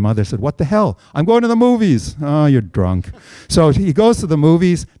dress. My mother said, what the hell? I'm going to the movies. Oh, you're drunk. So he goes to the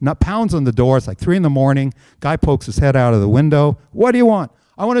movies, pounds on the door. It's like 3 in the morning. Guy pokes his head out of the window. What do you want?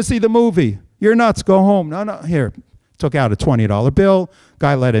 I want to see the movie. You're nuts. Go home. No, no. Here. Took out a $20 bill.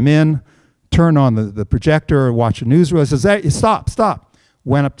 Guy let him in. Turned on the projector, watched a newsreel. He says, hey, stop.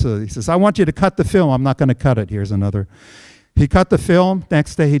 Went up to, he says, I want you to cut the film. I'm not going to cut it. Here's another. He cut the film.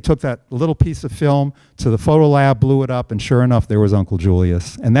 Next day, he took that little piece of film to the photo lab, blew it up, and sure enough, there was Uncle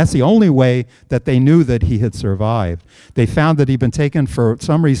Julius. And that's the only way that they knew that he had survived. They found that he'd been taken for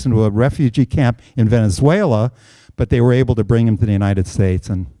some reason to a refugee camp in Venezuela, but they were able to bring him to the United States,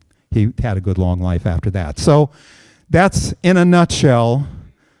 and he had a good long life after that. So that's in a nutshell.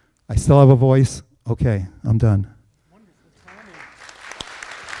 I still have a voice? Okay, I'm done.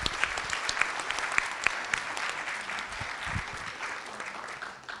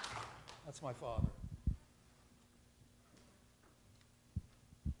 That's my father.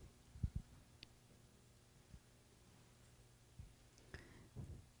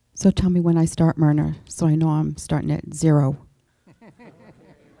 So tell me when I start, Myrna, so I know I'm starting at 0.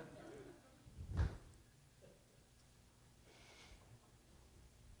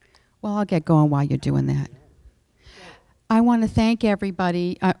 Well, I'll get going while you're doing that. I want to thank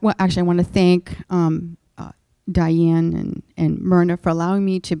everybody. Well, actually, I want to thank Diane and Myrna for allowing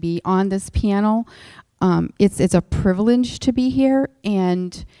me to be on this panel. It's a privilege to be here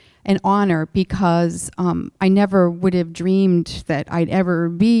and an honor, because I never would have dreamed that I'd ever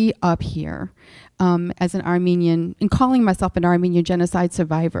be up here as an Armenian and calling myself an Armenian genocide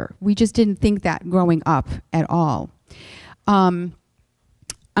survivor. We just didn't think that growing up at all. I'm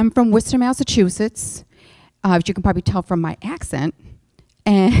from Worcester, Massachusetts, as you can probably tell from my accent.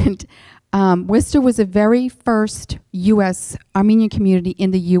 And Worcester was the very first U.S. Armenian community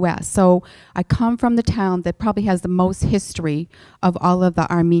in the U.S. So I come from the town that probably has the most history of all of the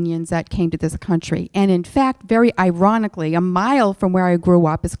Armenians that came to this country. And in fact, very ironically, a mile from where I grew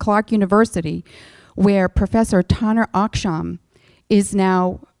up is Clark University, where Professor Taner Aksham is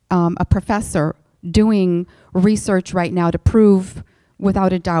now a professor doing research right now to prove,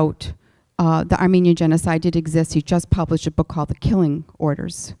 without a doubt, the Armenian genocide did exist. He just published a book called The Killing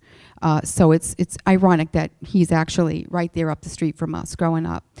Orders. So it's ironic that he's actually right there up the street from us growing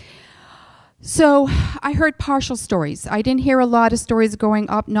up. So I heard partial stories. I didn't hear a lot of stories growing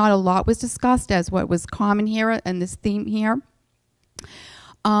up. Not a lot was discussed as what was common here and this theme here.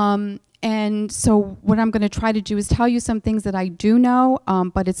 And so what I'm going to try to do is tell you some things that I do know,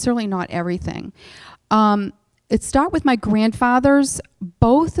 but it's certainly not everything. It started with my grandfathers.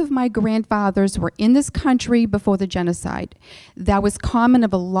 Both of my grandfathers were in this country before the genocide. That was common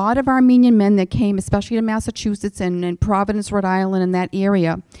of a lot of Armenian men that came, especially to Massachusetts and Providence, Rhode Island, and that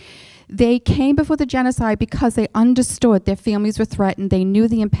area. They came before the genocide because they understood their families were threatened. They knew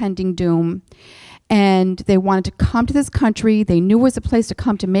the impending doom, and they wanted to come to this country. They knew it was a place to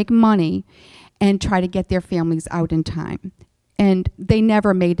come to make money and try to get their families out in time. And they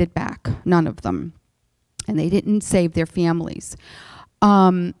never made it back, none of them. And they didn't save their families.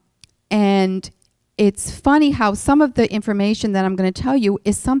 And it's funny how some of the information that I'm going to tell you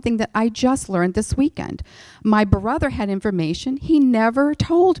is something that I just learned this weekend. My brother had information he never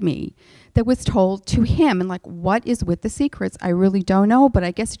told me that was told to him. And like, what is with the secrets? I really don't know, but I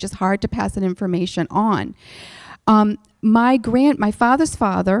guess it's just hard to pass that information on. My father's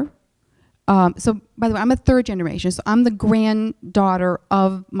father, so by the way, I'm a third generation, so I'm the granddaughter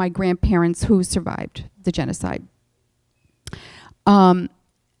of my grandparents who survived the genocide.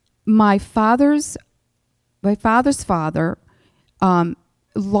 My father's father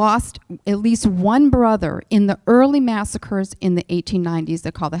lost at least one brother in the early massacres in the 1890s.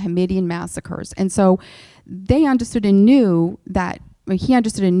 They're called the Hamidian massacres. And so they understood and knew that, he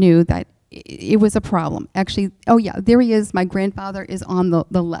understood and knew that it was a problem. Actually, oh yeah, there he is. My grandfather is on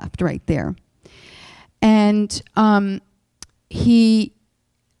the left right there. And he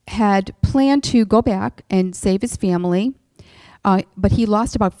had planned to go back and save his family, but he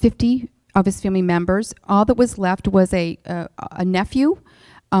lost about 50 of his family members. All that was left was a nephew,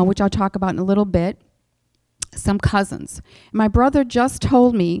 which I'll talk about in a little bit, some cousins. My brother just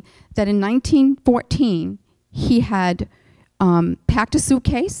told me that in 1914, he had packed a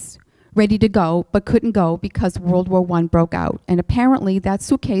suitcase, ready to go, but couldn't go because World War I broke out. And apparently that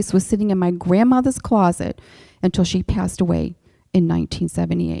suitcase was sitting in my grandmother's closet until she passed away in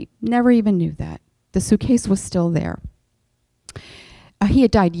 1978. Never even knew that. The suitcase was still there. He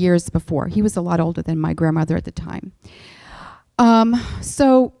had died years before. He was a lot older than my grandmother at the time.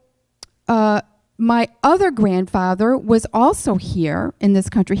 My other grandfather was also here in this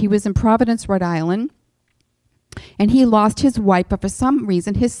country. He was in Providence, Rhode Island. And he lost his wife, but for some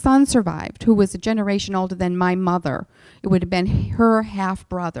reason, his son survived, who was a generation older than my mother. It would have been her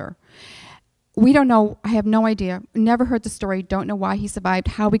half-brother. We don't know. I have no idea. Never heard the story. Don't know why he survived,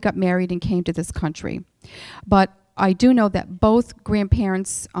 how he got married and came to this country. But I do know that both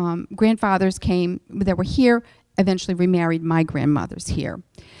grandparents, grandfathers came that were here, eventually remarried my grandmothers here.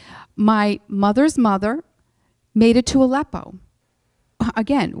 My mother's mother made it to Aleppo.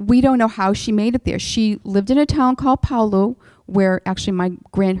 Again, we don't know how she made it there. She lived in a town called Paulu, where actually my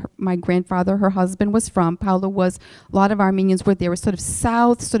grandfather, her husband, was from. Paulu was, a lot of Armenians were there. It was sort of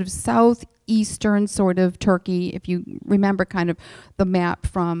southeast eastern sort of Turkey, if you remember kind of the map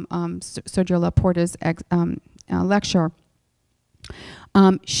from Sergio Laporta's lecture.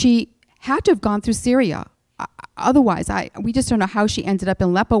 She had to have gone through Syria. Otherwise, we just don't know how she ended up in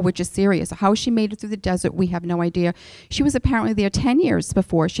Aleppo, which is Syria. So how she made it through the desert, we have no idea. She was apparently there 10 years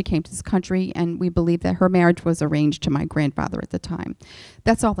before she came to this country, and we believe that her marriage was arranged to my grandfather at the time.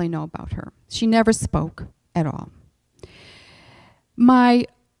 That's all I know about her. She never spoke at all.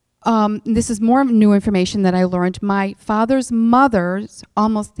 This is more new information that I learned. My father's mother's,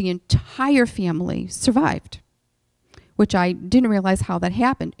 almost the entire family survived, which I didn't realize how that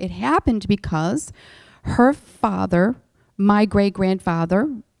happened. It happened because her father, my great-grandfather,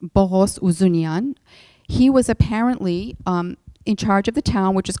 Boros Uzunian, he was apparently in charge of the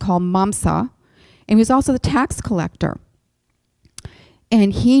town, which is called Mamsa, and he was also the tax collector.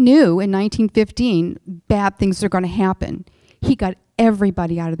 And he knew in 1915 bad things are going to happen. He got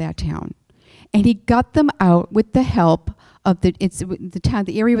everybody out of that town. And he got them out with the help of the town.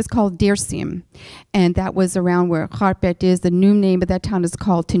 The area was called Dersim, and that was around where Kharpet is. The new name of that town is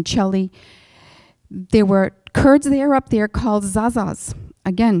called Tincheli. There were Kurds there up there called Zazas.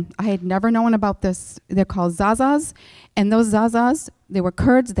 Again, I had never known about this. They're called Zazas, and those Zazas, they were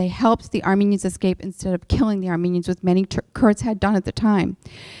Kurds. They helped the Armenians escape instead of killing the Armenians, which many Kurds had done at the time.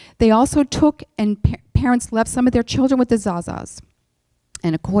 They also took, and parents left some of their children with the Zazas.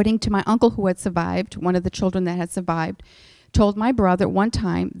 And according to my uncle who had survived, one of the children that had survived, told my brother one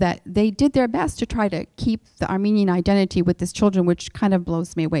time that they did their best to try to keep the Armenian identity with his children, which kind of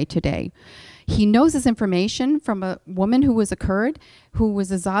blows me away today. He knows this information from a woman who was a Kurd, who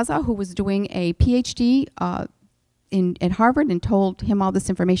was a Zaza, who was doing a PhD at Harvard, and told him all this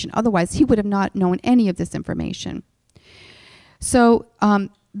information. Otherwise, he would have not known any of this information. So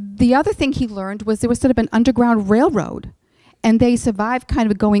the other thing he learned was there was sort of an underground railroad, and they survived kind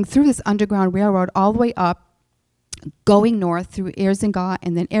of going through this underground railroad all the way up, going north through Erzincan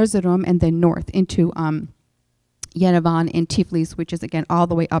and then Erzurum and then north into Yerevan and Tiflis, which is again all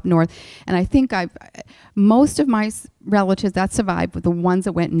the way up north. And I think most of my relatives that survived were the ones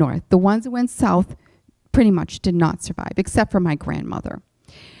that went north. The ones that went south pretty much did not survive, except for my grandmother.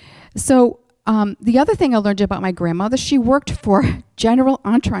 So the other thing I learned about my grandmother, she worked for General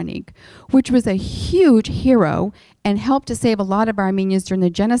Antranik, which was a huge hero and helped to save a lot of Armenians during the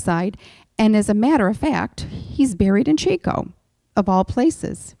genocide. And as a matter of fact, he's buried in Chico, of all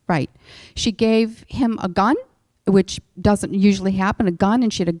places, right? She gave him a gun, which doesn't usually happen, a gun,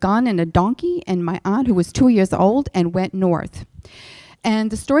 and she had a gun and a donkey, and my aunt, who was 2 years old, and went north.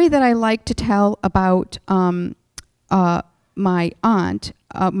 And the story that I like to tell about my aunt,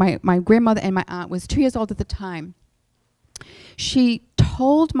 my grandmother and my aunt was 2 years old at the time. She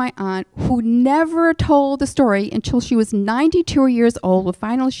told my aunt, who never told the story until she was 92 years old, well,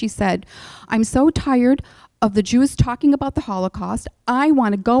 finally she said, "I'm so tired of the Jews talking about the Holocaust. I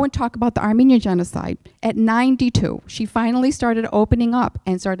want to go and talk about the Armenian genocide." At 92, she finally started opening up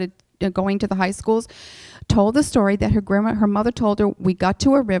and started going to the high schools, told the story that her mother told her, "We got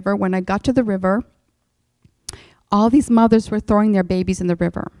to a river. When I got to the river, all these mothers were throwing their babies in the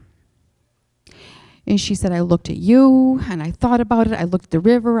river." And she said, "I looked at you, and I thought about it. I looked at the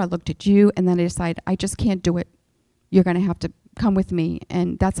river, I looked at you, and then I decided, I just can't do it. You're going to have to come with me."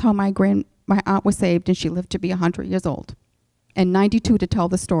 And that's how my aunt was saved, and she lived to be 100 years old, and 92 to tell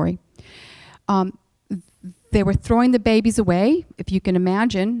the story. They were throwing the babies away. If you can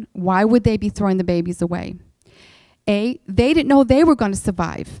imagine, why would they be throwing the babies away? They didn't know they were going to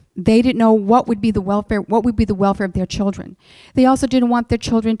survive. They didn't know what would be the welfare of their children. They also didn't want their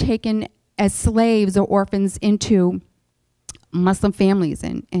children taken as slaves or orphans into Muslim families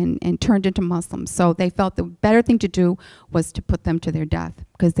and turned into Muslims. So they felt the better thing to do was to put them to their death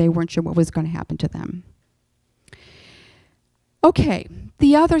because they weren't sure what was going to happen to them. Okay,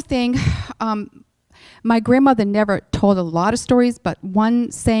 the other thing, my grandmother never told a lot of stories, but one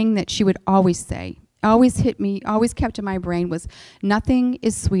saying that she would always say, always hit me, always kept in my brain was, "Nothing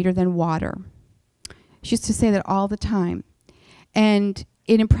is sweeter than water." She used to say that all the time. And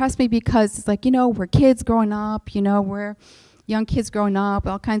it impressed me because it's like, we're kids growing up, we're young kids growing up,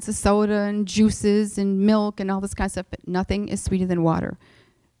 all kinds of soda and juices and milk and all this kind of stuff, but nothing is sweeter than water.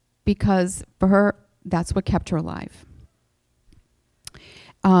 Because for her, that's what kept her alive.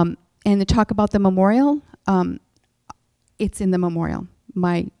 And to talk about the memorial, it's in the memorial.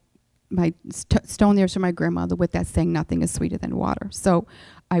 My stone there's for my grandmother with that saying, "Nothing is sweeter than water." So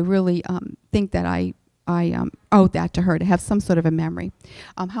I really think that I owe that to her, to have some sort of a memory.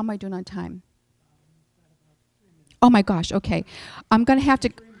 How am I doing on time? Oh my gosh, okay. I'm going to have to,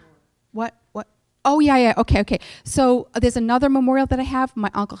 what? Oh, yeah. Okay. So there's another memorial that I have. My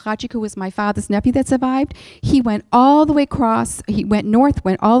Uncle Hachik, who was my father's nephew that survived, he went all the way across. He went north,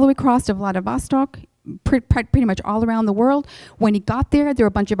 went all the way across to Vladivostok, pretty much all around the world. When he got there were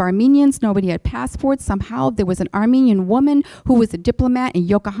a bunch of Armenians. Nobody had passports. Somehow there was an Armenian woman who was a diplomat in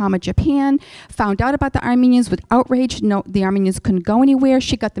Yokohama, Japan, found out about the Armenians with outrage. No, the Armenians couldn't go anywhere.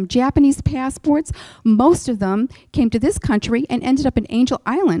 She got them Japanese passports. Most of them came to this country and ended up in Angel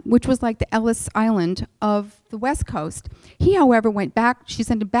Island, which was like the Ellis Island of the West Coast. He, however, went back. She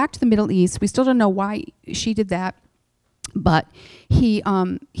sent him back to the Middle East. We still don't know why she did that, but he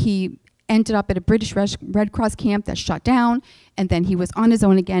ended up at a British Red Cross camp that shut down, and then he was on his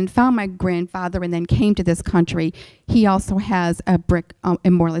own again, found my grandfather, and then came to this country. He also has a brick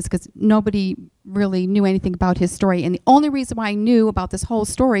immortalized because nobody really knew anything about his story. And the only reason why I knew about this whole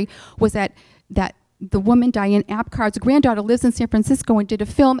story was that the woman, Diane Apcar's granddaughter, lives in San Francisco and did a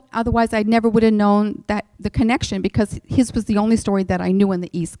film. Otherwise, I never would have known that the connection, because his was the only story that I knew on the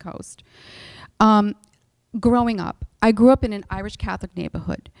East Coast. Growing up, I grew up in an Irish Catholic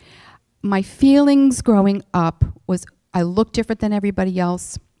neighborhood. My feelings growing up was I looked different than everybody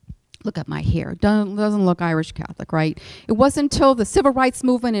else. Look at my hair. Doesn't look Irish Catholic, right? It wasn't until the Civil Rights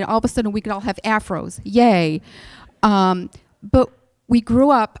Movement and all of a sudden we could all have afros. Yay. But I grew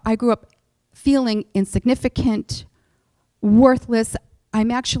up feeling insignificant, worthless.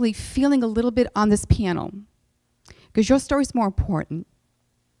 I'm actually feeling a little bit on this piano because your story's more important.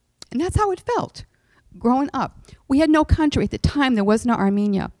 And that's how it felt growing up. We had no country at the time. There was no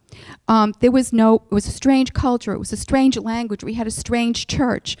Armenia. It was a strange culture. It was a strange language. We had a strange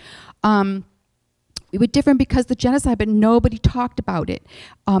church. We were different because of the genocide, but nobody talked about it.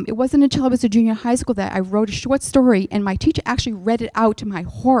 It wasn't until I was a junior high school that I wrote a short story, and my teacher actually read it out to my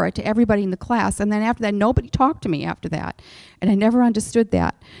horror to everybody in the class. And then after that, nobody talked to me after that. And I never understood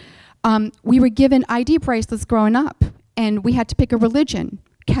that. We were given ID bracelets growing up, and we had to pick a religion,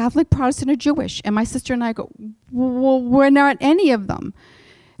 Catholic, Protestant, or Jewish. And my sister and I go, well, we're not any of them.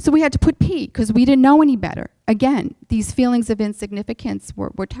 So we had to put P because we didn't know any better. Again, these feelings of insignificance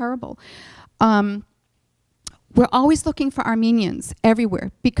were terrible. We're always looking for Armenians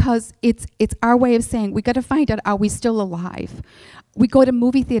everywhere because it's our way of saying we got to find out, are we still alive? We go to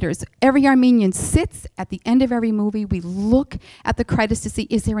movie theaters. Every Armenian sits at the end of every movie. We look at the credits to see,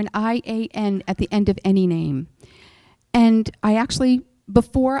 is there an IAN at the end of any name? And I actually,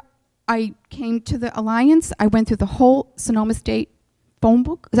 before I came to the Alliance, I went through the whole Sonoma State phone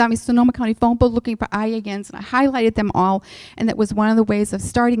book, Sonoma County phone book, looking for IANs, and I highlighted them all, and that was one of the ways of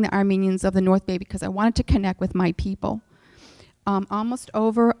starting the Armenians of the North Bay because I wanted to connect with my people. Almost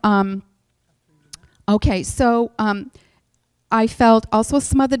over. Okay, so I felt also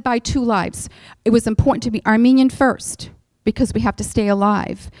smothered by two lives. It was important to be Armenian first because we have to stay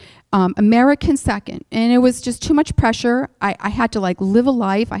alive. American second, and it was just too much pressure. I had to live a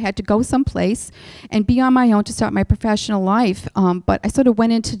life. I had to go someplace and be on my own to start my professional life. But I sort of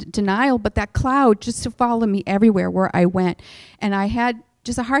went into denial, but that cloud just followed me everywhere where I went. And I had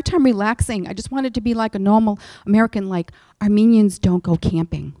just a hard time relaxing. I just wanted to be like a normal American, like Armenians don't go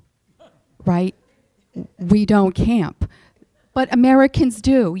camping, right? We don't camp. But Americans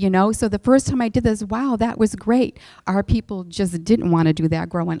do, you know? So the first time I did this, wow, that was great. Our people just didn't want to do that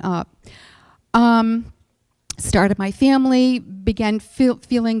growing up. Started my family, began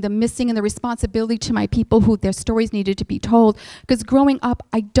feeling the missing and the responsibility to my people who their stories needed to be told. Because growing up,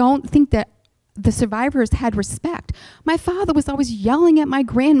 I don't think that the survivors had respect. My father was always yelling at my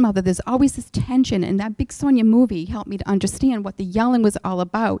grandmother. There's always this tension, and that Big Sonia movie helped me to understand what the yelling was all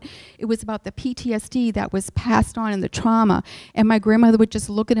about. It was about the PTSD that was passed on and the trauma, and my grandmother would just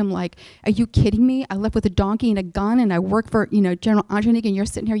look at him like, are you kidding me? I left with a donkey and a gun, and I work for, General Andronik, and you're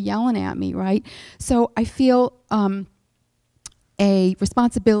sitting here yelling at me, right? So I feel a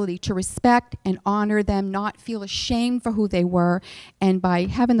responsibility to respect and honor them, not feel ashamed for who they were. And by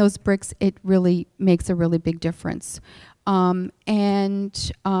having those bricks, it really makes a really big difference. The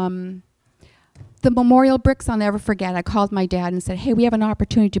memorial bricks, I'll never forget. I called my dad and said, hey, we have an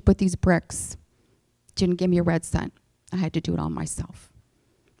opportunity to put these bricks. Didn't give me a red cent. I had to do it all myself.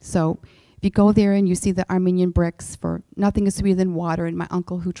 So if you go there and you see the Armenian bricks for nothing is sweeter than water, and my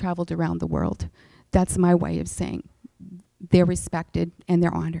uncle who traveled around the world, that's my way of saying they're respected and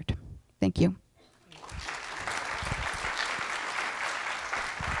they're honored. Thank you.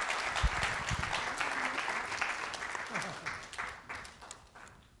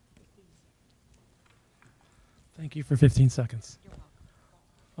 Thank you for 15 seconds.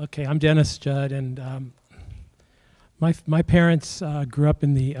 Okay, I'm Dennis Judd, and my parents grew up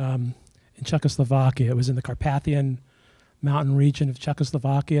in Czechoslovakia. It was in the Carpathian mountain region of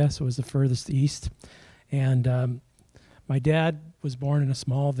Czechoslovakia, so it was the furthest east. And my dad was born in a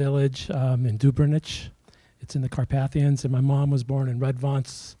small village in Dubrovnik. It's in the Carpathians, and my mom was born in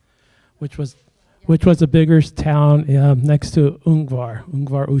Redvance, which was a bigger town next to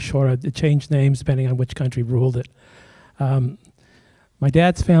Ungvar Ushora. It changed names depending on which country ruled it. My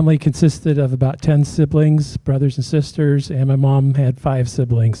dad's family consisted of about 10 siblings, brothers and sisters, and my mom had 5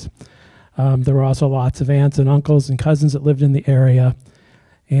 siblings. There were also lots of aunts and uncles and cousins that lived in the area.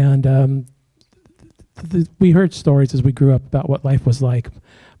 And we heard stories as we grew up about what life was like.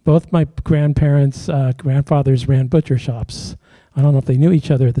 Both my grandparents, grandfathers ran butcher shops. I don't know if they knew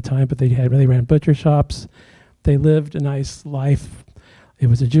each other at the time, but they ran butcher shops. They lived a nice life. It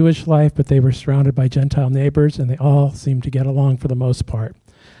was a Jewish life, but they were surrounded by Gentile neighbors, and they all seemed to get along for the most part.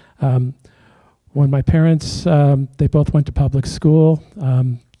 When my parents, they both went to public school,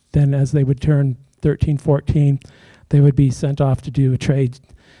 then as they would turn 13, 14, they would be sent off to do a trade,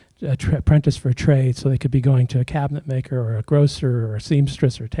 apprentice for a trade, so they could be going to a cabinet maker or a grocer or a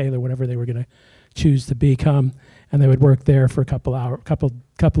seamstress or a tailor, whatever they were going to choose to become, and they would work there for a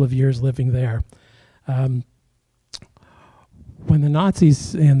couple of years living there. When the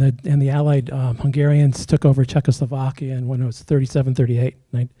Nazis and the Allied Hungarians took over Czechoslovakia, and when it was 37, 38,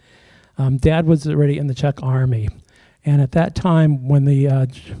 Dad was already in the Czech army, and at that time, when the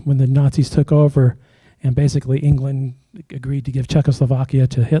Nazis took over, and basically England agreed to give Czechoslovakia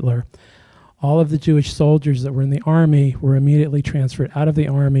to Hitler, all of the Jewish soldiers that were in the army were immediately transferred out of the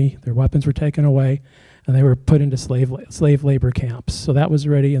army. Their weapons were taken away, and they were put into slave labor camps. So that was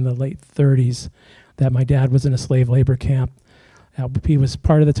already in the late 30s that my dad was in a slave labor camp. He was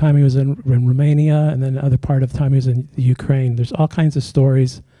part of the time he was in Romania, and then the other part of the time he was in the Ukraine. There's all kinds of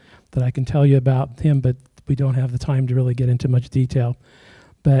stories that I can tell you about him, but we don't have the time to really get into much detail.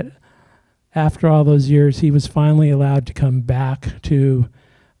 But after all those years, he was finally allowed to come back to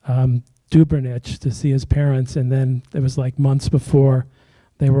Dubrovnik to see his parents, and then it was like months before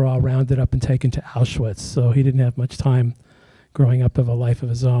they were all rounded up and taken to Auschwitz. So he didn't have much time growing up of a life of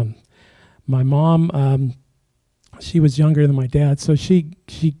his own. My mom, she was younger than my dad, so she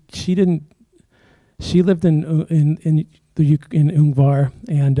lived in Ungvar,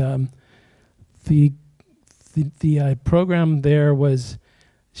 and the program there was,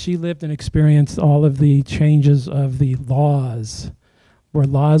 she lived and experienced all of the changes of the laws, where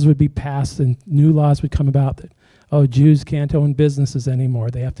laws would be passed and new laws would come about that, oh, Jews can't own businesses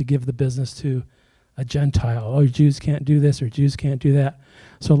anymore. They have to give the business to a Gentile. Oh, Jews can't do this or Jews can't do that.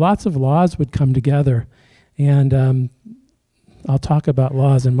 So lots of laws would come together. And I'll talk about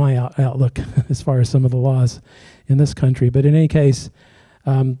laws in my outlook as far as some of the laws in this country. But in any case,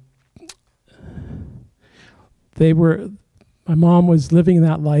 my mom was living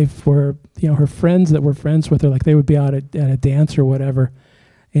that life where, her friends that were friends with her, like they would be out at a dance or whatever,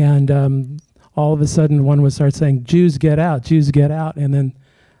 and all of a sudden one would start saying, Jews get out, Jews get out. And then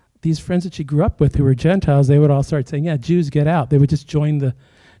these friends that she grew up with who were Gentiles, they would all start saying, yeah, Jews get out. They would just join that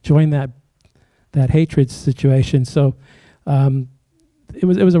hatred situation. So it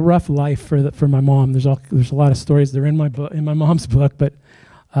was a rough life for my mom. There's a lot of stories. They're in my book, in my mom's book. But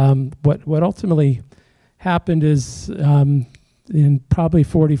what ultimately happened is in probably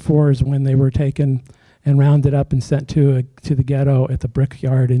 44 is when they were taken and rounded up and sent to the ghetto at the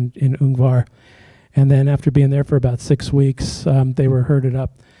brickyard in Ungvar. And then after being there for about 6 weeks, they were herded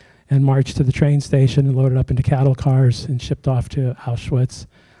up and marched to the train station and loaded up into cattle cars and shipped off to Auschwitz.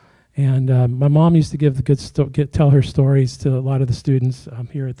 And my mom used to give the tell her stories to a lot of the students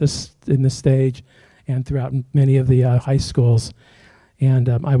here in this stage and throughout many of the high schools. And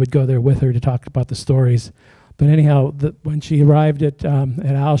I would go there with her to talk about the stories. But anyhow, when she arrived at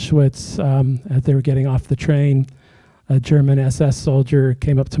Auschwitz, as they were getting off the train, a German SS soldier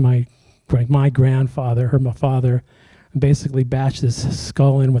came up to my grandfather, my father, and basically bashed his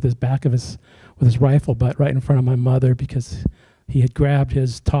skull in with his rifle butt right in front of my mother because he had grabbed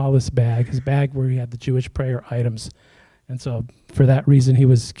his tallest bag, his bag where he had the Jewish prayer items. And so for that reason, he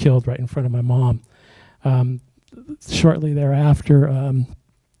was killed right in front of my mom. Shortly thereafter,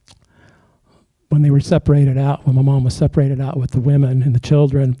 when they were separated out, when my mom was separated out with the women and the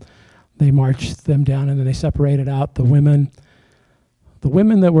children, they marched them down and then they separated out the women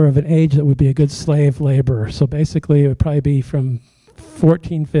that were of an age that would be a good slave laborer. So basically it would probably be from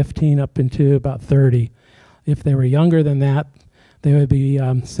 14, 15 up into about 30. If they were younger than that, they would be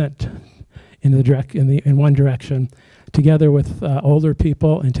sent in one direction, together with older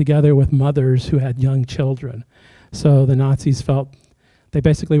people and together with mothers who had young children. So the Nazis felt they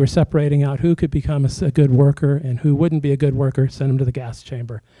basically were separating out who could become a good worker and who wouldn't be a good worker, send them to the gas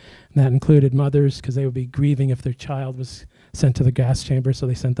chamber. And that included mothers, because they would be grieving if their child was sent to the gas chamber, so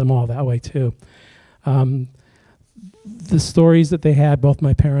they sent them all that way too. The stories that they had, both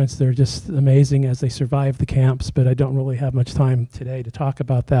my parents, they're just amazing as they survived the camps, but I don't really have much time today to talk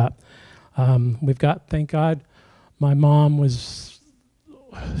about that. We've got, thank God, my mom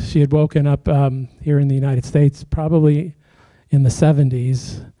she had woken up here in the United States probably in the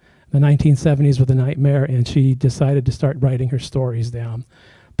 70s, the 1970s with a nightmare, and she decided to start writing her stories down.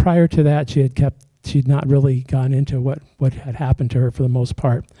 Prior to that, she'd not really gone into what had happened to her for the most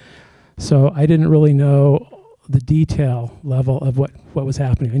part. So I didn't really know the detail level of what was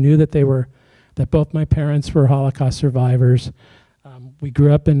happening. I knew that that both my parents were Holocaust survivors. We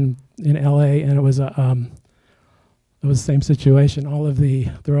grew up in LA, and it was the same situation.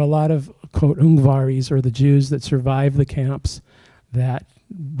 There were a lot of, quote, Ungvaris, or the Jews that survived the camps that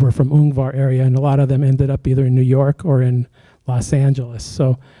were from Ungvar area, and a lot of them ended up either in New York or in Los Angeles.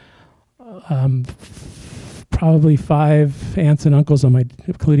 So probably 5 aunts and uncles,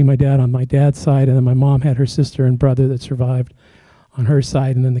 including my dad, on my dad's side, and then my mom had her sister and brother that survived on her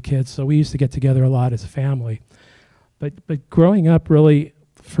side, and then the kids. So we used to get together a lot as a family. But growing up, really,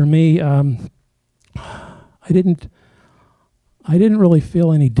 for me, I didn't really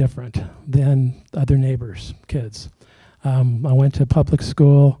feel any different than other neighbors' kids. I went to public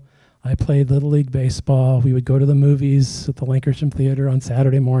school. I played Little League baseball. We would go to the movies at the Lankershim Theater on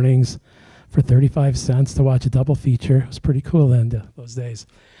Saturday mornings for 35 cents to watch a double feature. It was pretty cool then, those days.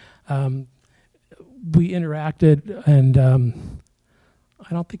 We interacted, and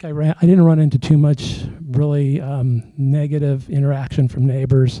I didn't run into too much really negative interaction from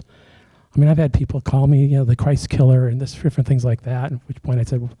neighbors. I mean, I've had people call me, the Christ killer and different things like that, at which point I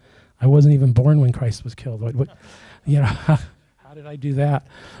said, well, I wasn't even born when Christ was killed. How did I do that?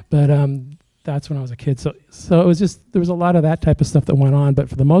 But that's when I was a kid. So it was just, there was a lot of that type of stuff that went on. But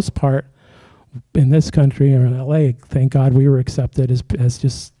for the most part, in this country or in LA, thank God we were accepted as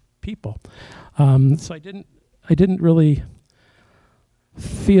just people. So I didn't really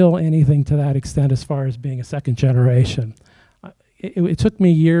feel anything to that extent as far as being a second generation. It took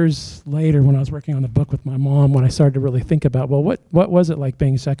me years later, when I was working on the book with my mom, when I started to really think about, well, what was it like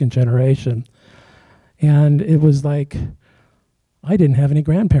being second generation? And it was like, I didn't have any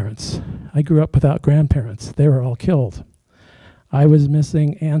grandparents. I grew up without grandparents. They were all killed. I was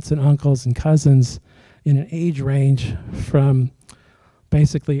missing aunts and uncles and cousins in an age range from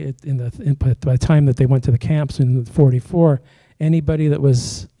basically by the time that they went to the camps in 44, anybody that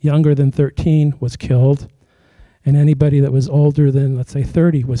was younger than 13 was killed, and anybody that was older than, let's say,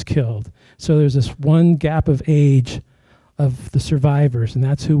 30 was killed. So there's this one gap of age of the survivors, and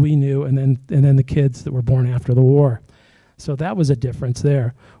that's who we knew, and then the kids that were born after the war. So that was a difference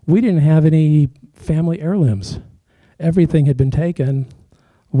there. We didn't have any family heirlooms. Everything had been taken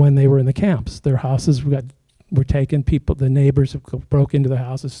when they were in the camps. Their houses were taken. The neighbors broke into the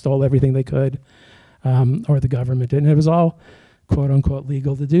houses, stole everything they could, or the government did. And it was all, quote unquote,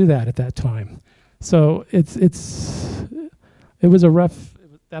 legal to do that at that time. So it was a rough,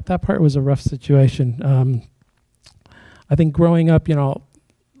 that part was a rough situation. I think growing up,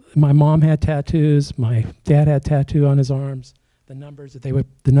 my mom had tattoos, my dad had tattoo on his arms, the numbers that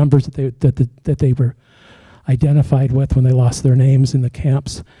they were identified with when they lost their names in the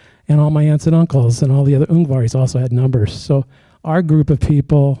camps, and all my aunts and uncles and all the other Ungvaris also had numbers. So our group of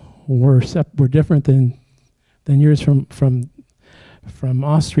people were different than yours from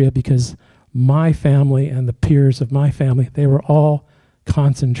Austria, because my family and the peers of my family, they were all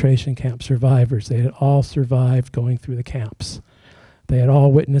concentration camp survivors. They had all survived going through the camps. They had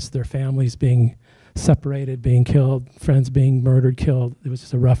all witnessed their families being separated, being killed, friends being murdered, killed. It was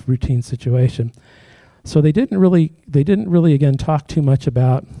just a rough, routine situation. So they didn't really again talk too much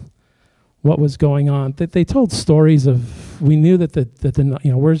about what was going on. They told stories of, we knew that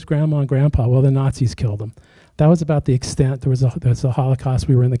where's grandma and grandpa? Well, the Nazis killed them. That was about the extent. There was a Holocaust.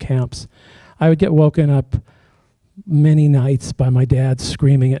 We were in the camps. I would get woken up many nights by my dad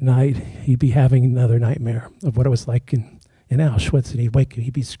screaming at night. He'd be having another nightmare of what it was like in Auschwitz, and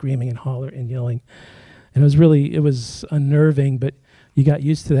he'd be screaming and hollering and yelling. And it was unnerving, but you got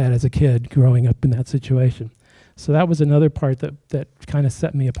used to that as a kid growing up in that situation. So that was another part that kind of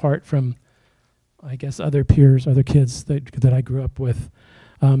set me apart from, I guess, other peers, other kids that I grew up with.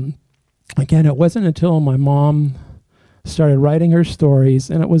 Again, it wasn't until my mom started writing her stories,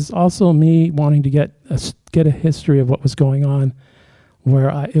 and it was also me wanting to get a history of what was going on, where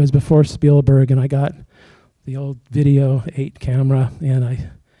it was before Spielberg, and I got the old Video 8 camera, and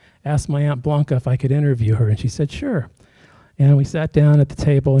I asked my Aunt Blanca if I could interview her, and she said, sure. And we sat down at the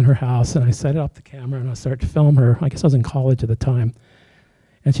table in her house, and I set up the camera, and I started to film her. I guess I was in college at the time.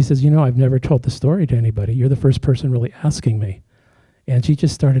 And she says, I've never told the story to anybody. You're the first person really asking me. And she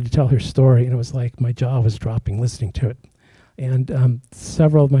just started to tell her story, and it was like my jaw was dropping listening to it. And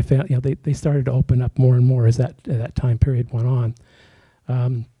several of my family, they started to open up more and more as that time period went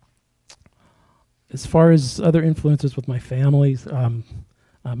on. As far as other influences with my families,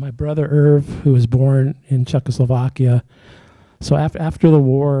 my brother Irv, who was born in Czechoslovakia. So after the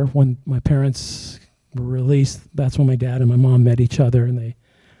war, when my parents were released, that's when my dad and my mom met each other, and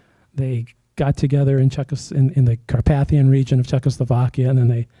they got together in the Carpathian region of Czechoslovakia, and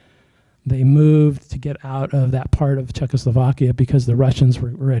then they moved to get out of that part of Czechoslovakia because the Russians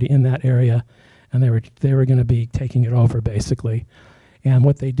were already in that area, and they were going to be taking it over basically. And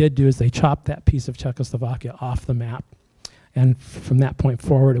what they did do is they chopped that piece of Czechoslovakia off the map, and from that point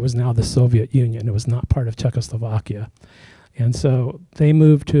forward, it was now the Soviet Union. It was not part of Czechoslovakia. And so they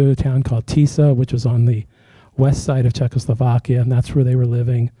moved to a town called Tisa, which was on the west side of Czechoslovakia, and that's where they were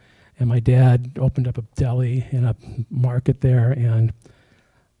living. And my dad opened up a deli in a market there, and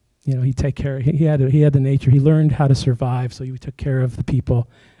he'd take care. He had the nature. He learned how to survive, so he took care of the people.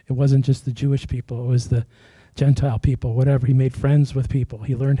 It wasn't just the Jewish people; it was the Gentile people, whatever. He made friends with people.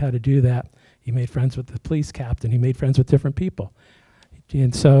 He learned how to do that. He made friends with the police captain. He made friends with different people.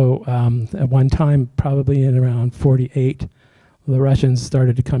 And so at one time, probably in around 48, the Russians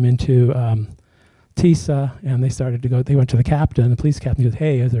started to come into Tisa, and they started to go. They went to the captain, the police captain. He goes,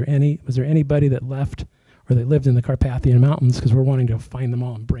 "Hey, was there anybody that left or that lived in the Carpathian Mountains? Because we're wanting to find them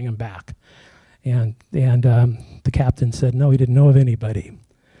all and bring them back." And the captain said, "No, he didn't know of anybody,"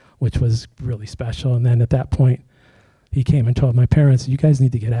 which was really special. And then at that point, he came and told my parents, "You guys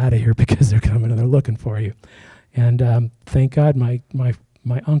need to get out of here because they're coming and they're looking for you." And thank God, my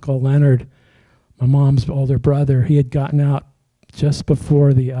uncle Leonard, my mom's older brother, he had gotten out just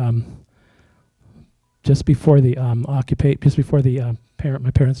before the my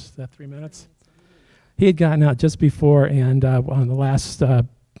parents, 3 minutes. He had gotten out just before, and on the last, I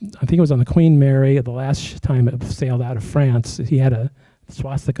think it was on the Queen Mary, the last time it sailed out of France, he had a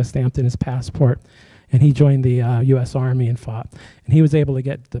swastika stamped in his passport, and he joined the U.S. Army and fought. And he was able to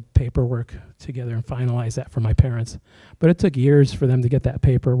get the paperwork together and finalize that for my parents. But it took years for them to get that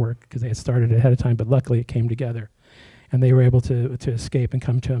paperwork because they had started ahead of time, but luckily it came together. And they were able to escape and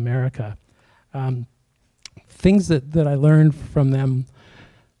come to America. Things that I learned from them,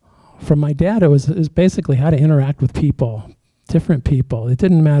 from my dad, is basically how to interact with people, different people. It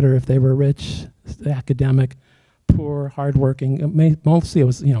didn't matter if they were rich, academic, poor, hardworking. Mostly it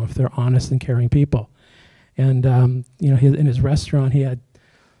was, if they're honest and caring people. And in his restaurant, he had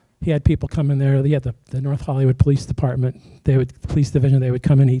people come in there. He had the North Hollywood Police Department. Police Division. They would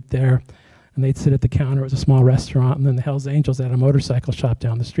come and eat there, and they'd sit at the counter. It was a small restaurant, and then the Hells Angels had a motorcycle shop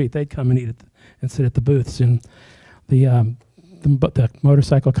down the street. They'd come and eat and sit at the booths, and the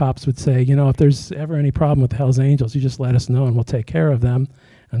motorcycle cops would say, if there's ever any problem with the Hells Angels, you just let us know and we'll take care of them.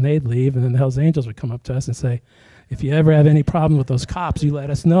 And they'd leave, and then the Hells Angels would come up to us and say, if you ever have any problem with those cops, you let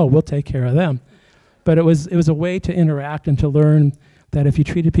us know, we'll take care of them. But it was a way to interact and to learn that if you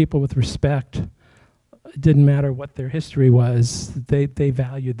treated people with respect, it didn't matter what their history was, they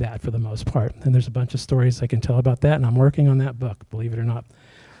valued that for the most part. And there's a bunch of stories I can tell about that, and I'm working on that book, believe it or not.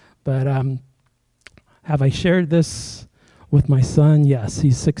 But have I shared this with my son? Yes,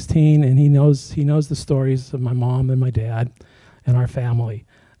 he's 16, and he knows the stories of my mom and my dad and our family.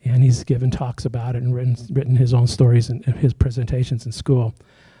 And he's given talks about it and written his own stories and his presentations in school.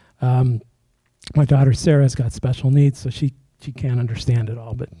 My daughter Sarah's got special needs, so she can't understand it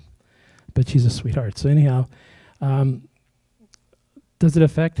all, but she's a sweetheart. So anyhow, does it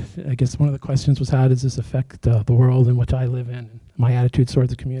affect? I guess one of the questions was, how does this affect the world in which I live in, and my attitudes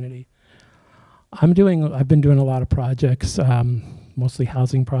towards the community? I've been doing a lot of projects, mostly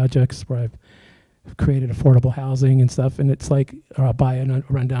housing projects, where I've created affordable housing and stuff, and it's like I'll buy a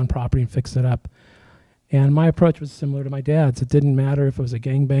rundown property and fix it up. And my approach was similar to my dad's. It didn't matter if it was a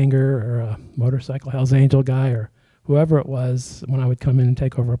gangbanger or a motorcycle Hells Angel guy or whoever it was. When I would come in and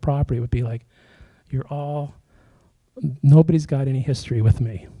take over a property, it would be like, nobody's got any history with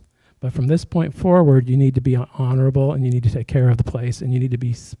me. But from this point forward, you need to be honorable, and you need to take care of the place, and you need to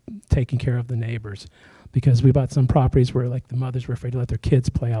be taking care of the neighbors. Because we bought some properties where the mothers were afraid to let their kids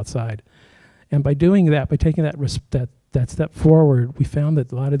play outside. And by doing that, by taking that step forward, we found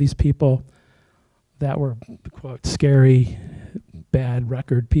that a lot of these people that were, quote, scary, bad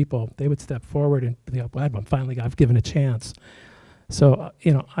record people, they would step forward and be like, well, finally I've given a chance. So,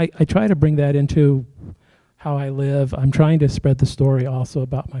 I try to bring that into how I live. I'm trying to spread the story also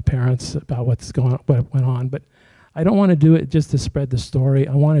about my parents, about what went on, but I don't want to do it just to spread the story.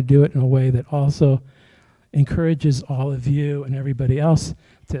 I want to do it in a way that also encourages all of you and everybody else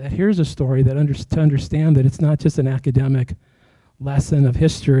to that here's a story that to understand that it's not just an academic lesson of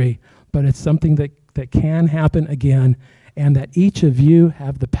history, but it's something that can happen again, and that each of you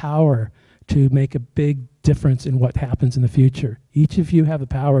have the power to make a big difference in what happens in the future. Each of you have the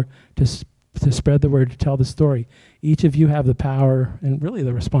power to spread the word, to tell the story. Each of you have the power and really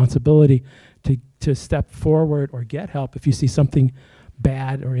the responsibility to step forward or get help if you see something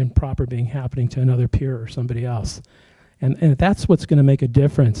bad or improper happening to another peer or somebody else. And that's what's going to make a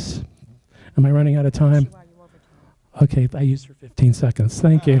difference. Am I running out of time? Okay, I used for 15 seconds.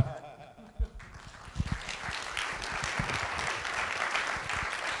 Thank you.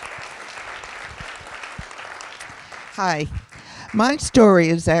 Hi. My story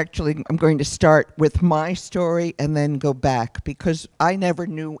is actually, I'm going to start with my story and then go back, because I never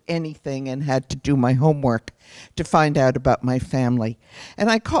knew anything and had to do my homework to find out about my family.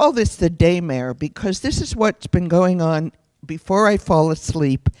 And I call this the daymare because this is what's been going on before I fall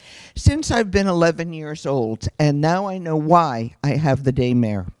asleep since I've been 11 years old, and now I know why I have the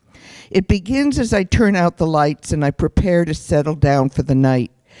daymare. It begins as I turn out the lights and I prepare to settle down for the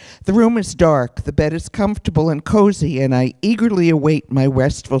night. The room is dark, the bed is comfortable and cozy, and I eagerly await my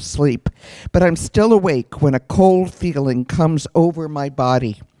restful sleep. But I'm still awake when a cold feeling comes over my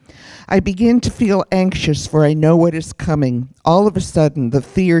body. I begin to feel anxious, for I know what is coming. All of a sudden, the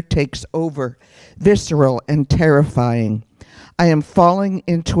fear takes over, visceral and terrifying. I am falling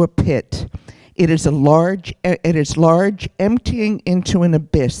into a pit. It is large, emptying into an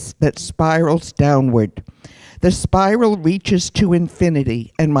abyss that spirals downward. The spiral reaches to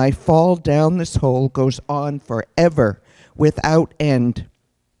infinity, and my fall down this hole goes on forever, without end.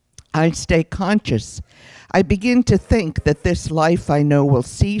 I stay conscious. I begin to think that this life I know will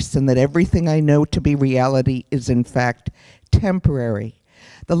cease, and that everything I know to be reality is in fact temporary.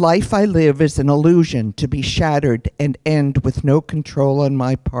 The life I live is an illusion to be shattered and end with no control on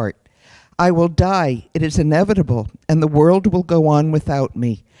my part. I will die, it is inevitable, and the world will go on without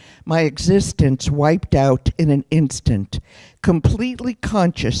me. My existence wiped out in an instant. Completely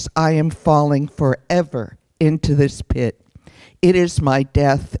conscious, I am falling forever into this pit. It is my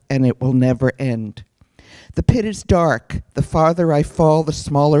death, and it will never end. The pit is dark. The farther I fall, the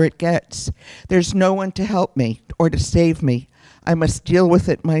smaller it gets. There's no one to help me or to save me. I must deal with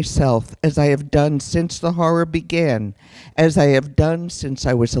it myself, as I have done since the horror began, as I have done since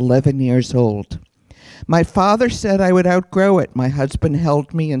I was 11 years old. My father said I would outgrow it. My husband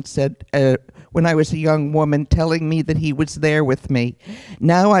held me and said, when I was a young woman, telling me that he was there with me.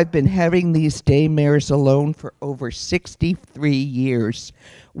 Now I've been having these daymares alone for over 63 years.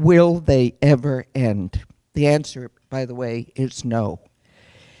 Will they ever end? The answer, by the way, is no.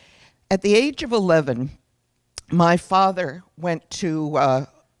 At the age of 11, my father went to,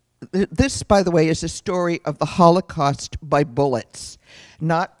 this, by the way, is a story of the Holocaust by bullets,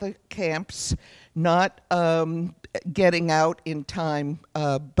 not the camps, not getting out in time,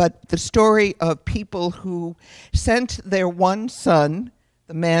 but the story of people who sent their one son,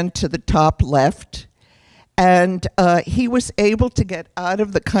 the man to the top left, and he was able to get out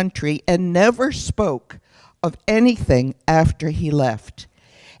of the country and never spoke of anything after he left,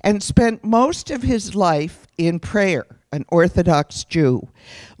 and spent most of his life in prayer, an Orthodox Jew,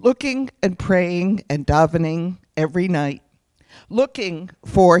 looking and praying and davening every night, looking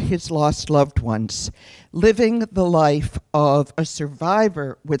for his lost loved ones, living the life of a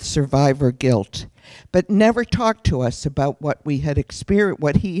survivor with survivor guilt, but never talked to us about what he had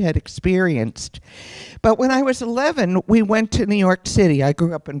experienced. But when I was 11, we went to New York City. I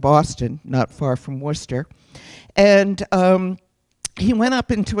grew up in Boston, not far from Worcester, and he went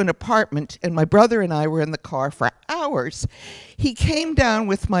up into an apartment, and my brother and I were in the car for hours. He came down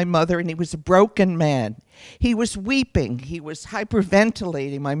with my mother, and he was a broken man. He was weeping. He was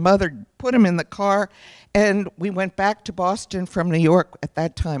hyperventilating. My mother put him in the car, and we went back to Boston from New York, at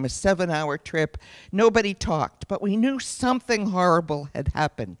that time, a 7-hour trip. Nobody talked, but we knew something horrible had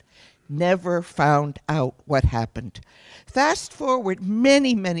happened. Never found out what happened. Fast forward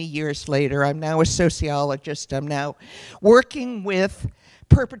many, many years later, I'm now a sociologist. I'm now working with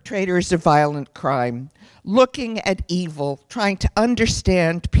perpetrators of violent crime, looking at evil, trying to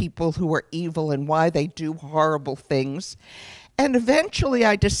understand people who are evil and why they do horrible things. And eventually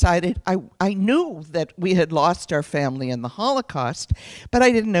I decided, I knew that we had lost our family in the Holocaust, but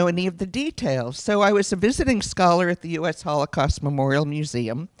I didn't know any of the details. So I was a visiting scholar at the U.S. Holocaust Memorial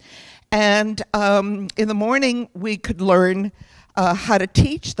Museum. And in the morning, we could learn how to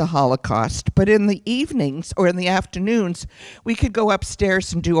teach the Holocaust, but in the evenings or in the afternoons, we could go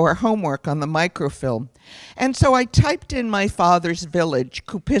upstairs and do our homework on the microfilm. And so I typed in my father's village,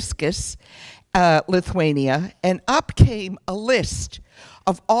 Kupiskis, Lithuania, and up came a list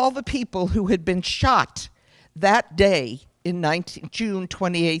of all the people who had been shot that day in June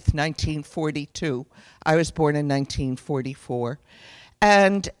 28th, 1942. I was born in 1944.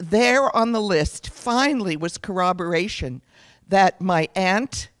 And there on the list finally was corroboration that my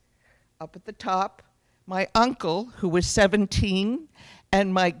aunt, up at the top, my uncle, who was 17,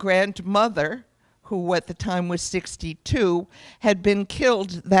 and my grandmother, who at the time was 62, had been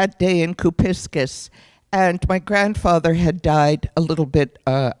killed that day in Kupiskis. And my grandfather had died a little bit,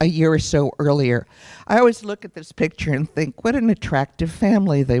 a year or so earlier. I always look at this picture and think, what an attractive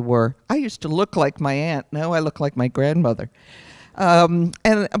family they were. I used to look like my aunt. Now I look like my grandmother.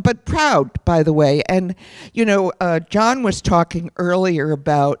 But proud, by the way. And, you know, John was talking earlier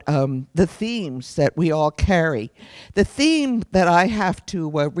about the themes that we all carry. The theme that I have to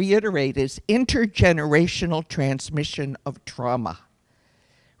reiterate is intergenerational transmission of trauma.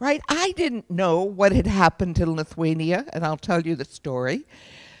 Right? I didn't know what had happened in Lithuania, and I'll tell you the story.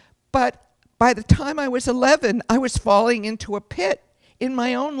 But by the time I was 11, I was falling into a pit in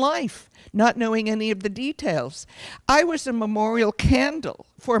my own life, not knowing any of the details. I was a memorial candle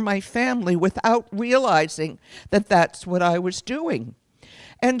for my family without realizing that that's what I was doing.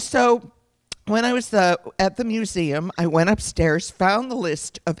 And so when I was at the museum, I went upstairs, found the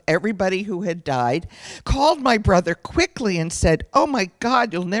list of everybody who had died, called my brother quickly and said, "Oh my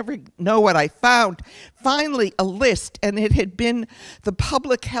God, you'll never know what I found." Finally, a list, and it had been the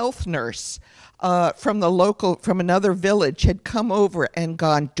public health nurse from another village had come over and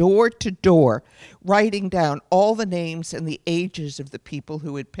gone door to door, writing down all the names and the ages of the people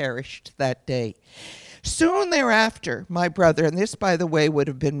who had perished that day. Soon thereafter, my brother, and this, by the way, would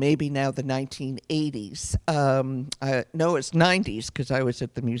have been maybe now the 1980s. No, it's 90s, because I was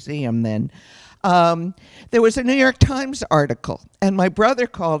at the museum then. There was a New York Times article, and my brother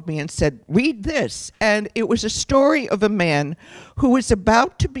called me and said, "Read this." And it was a story of a man who was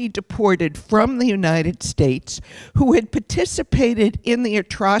about to be deported from the United States, who had participated in the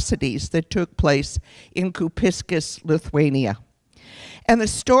atrocities that took place in Kupiskis, Lithuania. And the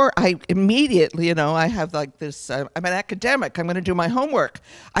story, I immediately, you know, I have like this, I'm an academic, I'm going to do my homework.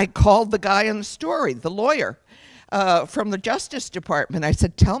 I called the guy in the story, the lawyer from the Justice Department. I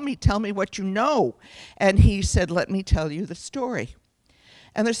said, tell me what you know. And he said, "Let me tell you the story."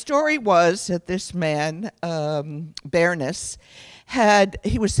 And the story was that this man, Bernis,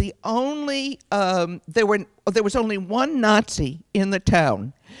 he was the only, there was only one Nazi in the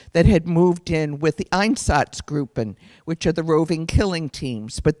town that had moved in with the Einsatzgruppen, which are the roving killing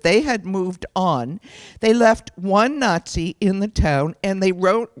teams. But they had moved on. They left one Nazi in the town, and they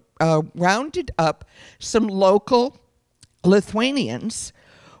rounded up some local Lithuanians,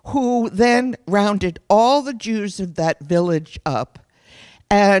 who then rounded all the Jews of that village up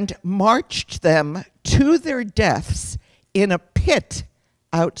and marched them to their deaths in a pit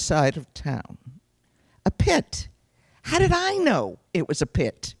outside of town. A pit. How did I know it was a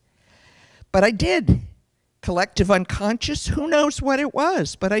pit? But I did. Collective unconscious, who knows what it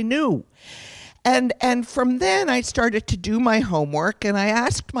was, but I knew. And from then I started to do my homework, and I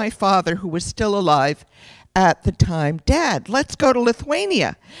asked my father, who was still alive at the time, "Dad, let's go to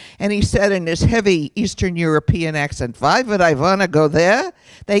Lithuania." And he said in his heavy Eastern European accent, "Why would I want to go there?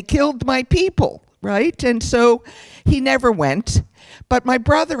 They killed my people," right? And so he never went. But my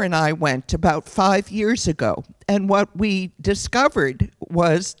brother and I went about 5 years ago, and what we discovered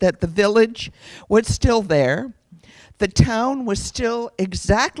was that the village was still there. The town was still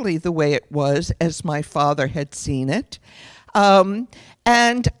exactly the way it was as my father had seen it.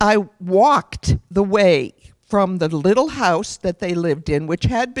 And I walked the way from the little house that they lived in, which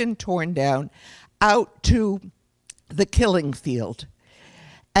had been torn down, out to the killing field.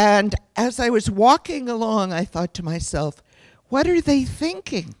 And as I was walking along, I thought to myself, what are they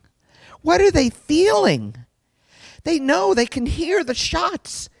thinking? What are they feeling? They know, they can hear the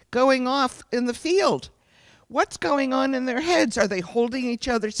shots going off in the field. What's going on in their heads? Are they holding each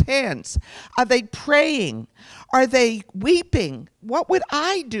other's hands? Are they praying? Are they weeping? What would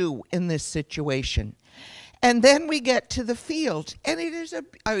I do in this situation? And then we get to the field, and it is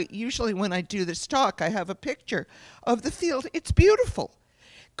usually when I do this talk, I have a picture of the field. It's beautiful.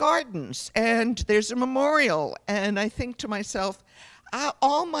 Gardens, and there's a memorial, and I think to myself,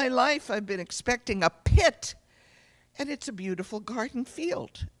 all my life I've been expecting a pit, and it's a beautiful garden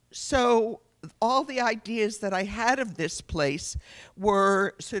field. So all the ideas that I had of this place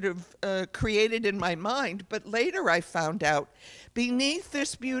were sort of created in my mind, but later I found out beneath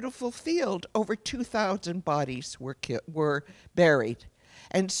this beautiful field, over 2,000 bodies were buried.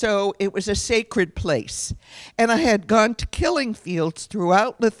 And so it was a sacred place. And I had gone to killing fields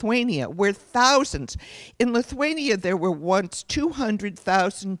throughout Lithuania where thousands, in Lithuania there were once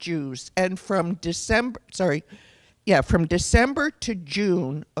 200,000 Jews, and from December to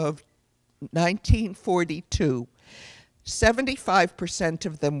June of 1942, 75%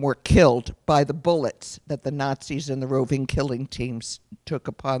 of them were killed by the bullets that the Nazis and the roving killing teams took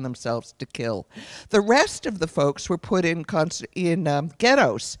upon themselves to kill. The rest of the folks were put in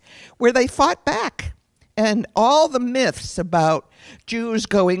ghettos where they fought back. And all the myths about Jews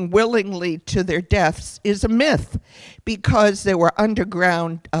going willingly to their deaths is a myth, because there were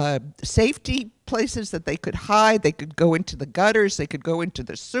underground safety places that they could hide. They could go into the gutters. They could go into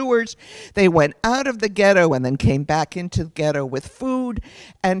the sewers. They went out of the ghetto and then came back into the ghetto with food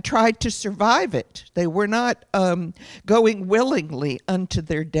and tried to survive it. They were not going willingly unto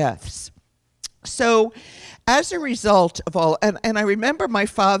their deaths. So as a result of all, and I remember my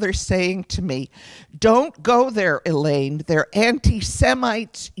father saying to me, "Don't go there, Elaine. They're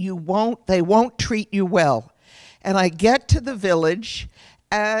anti-Semites. They won't treat you well." And I get to the village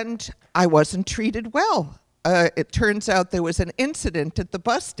and I wasn't treated well. It turns out there was an incident at the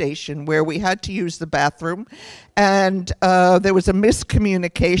bus station where we had to use the bathroom, and there was a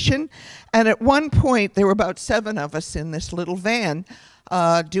miscommunication. And at one point, there were about 7 of us in this little van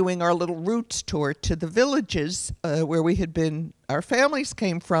doing our little routes tour to the villages where our families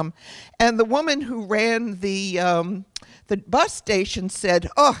came from. And the woman who ran the bus station said,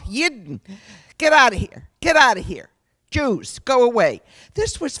 "Oh, Yidden, get out of here, get out of here. Jews, go away."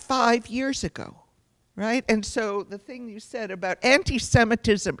 This was 5 years ago, right? And so the thing you said about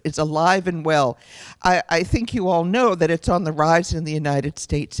anti-Semitism is alive and well. I think you all know that it's on the rise in the United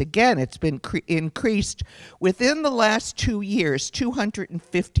States again. It's been increased within the last 2 years,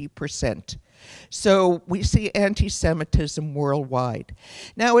 250%. So we see anti-Semitism worldwide.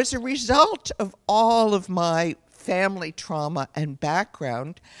 Now, as a result of all of my family trauma and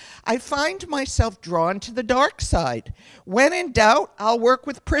background, I find myself drawn to the dark side. When in doubt, I'll work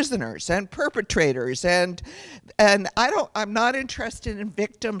with prisoners and perpetrators, and I'm not interested in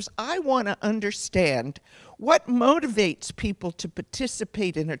victims. I want to understand what motivates people to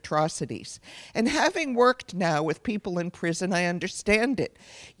participate in atrocities. And having worked now with people in prison, I understand it.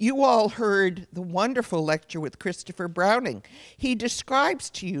 You all heard the wonderful lecture with Christopher Browning. He describes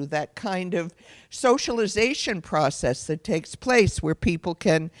to you that kind of socialization process that takes place where people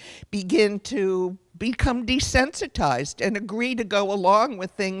can begin to become desensitized and agree to go along with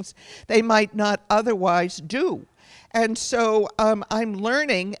things they might not otherwise do. And so I'm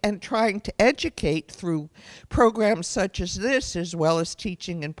learning and trying to educate through programs such as this, as well as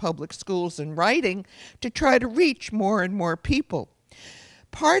teaching in public schools and writing, to try to reach more and more people.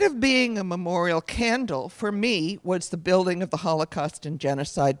 Part of being a memorial candle for me was the building of the Holocaust and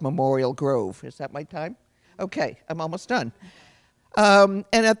Genocide Memorial Grove. Is that my time? Okay, I'm almost done. And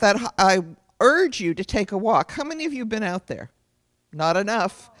at that, I urge you to take a walk. How many of you have been out there? Not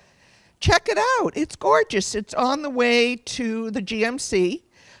enough. Check it out. It's gorgeous. It's on the way to the GMC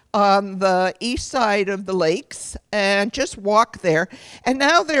on the east side of the lakes, and just walk there. And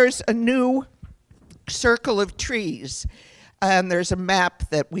now there's a new circle of trees, and there's a map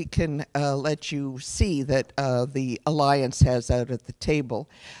that we can let you see that the Alliance has out at the table,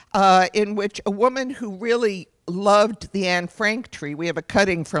 in which a woman who really loved the Anne Frank tree, we have a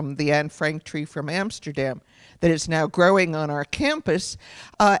cutting from the Anne Frank tree from Amsterdam that is now growing on our campus.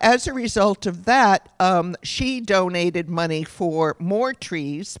 As a result of that, she donated money for more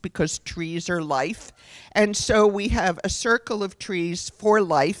trees, because trees are life. And so we have a circle of trees for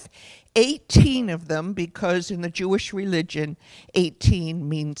life, 18 of them, because in the Jewish religion, 18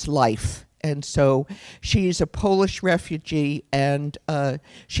 means life. And so she's a Polish refugee, and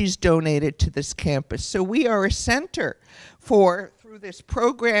she's donated to this campus. So we are a center for, through this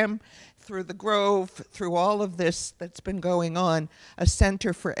program, through the Grove, through all of this that's been going on, a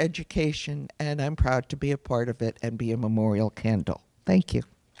center for education, and I'm proud to be a part of it and be a memorial candle. Thank you.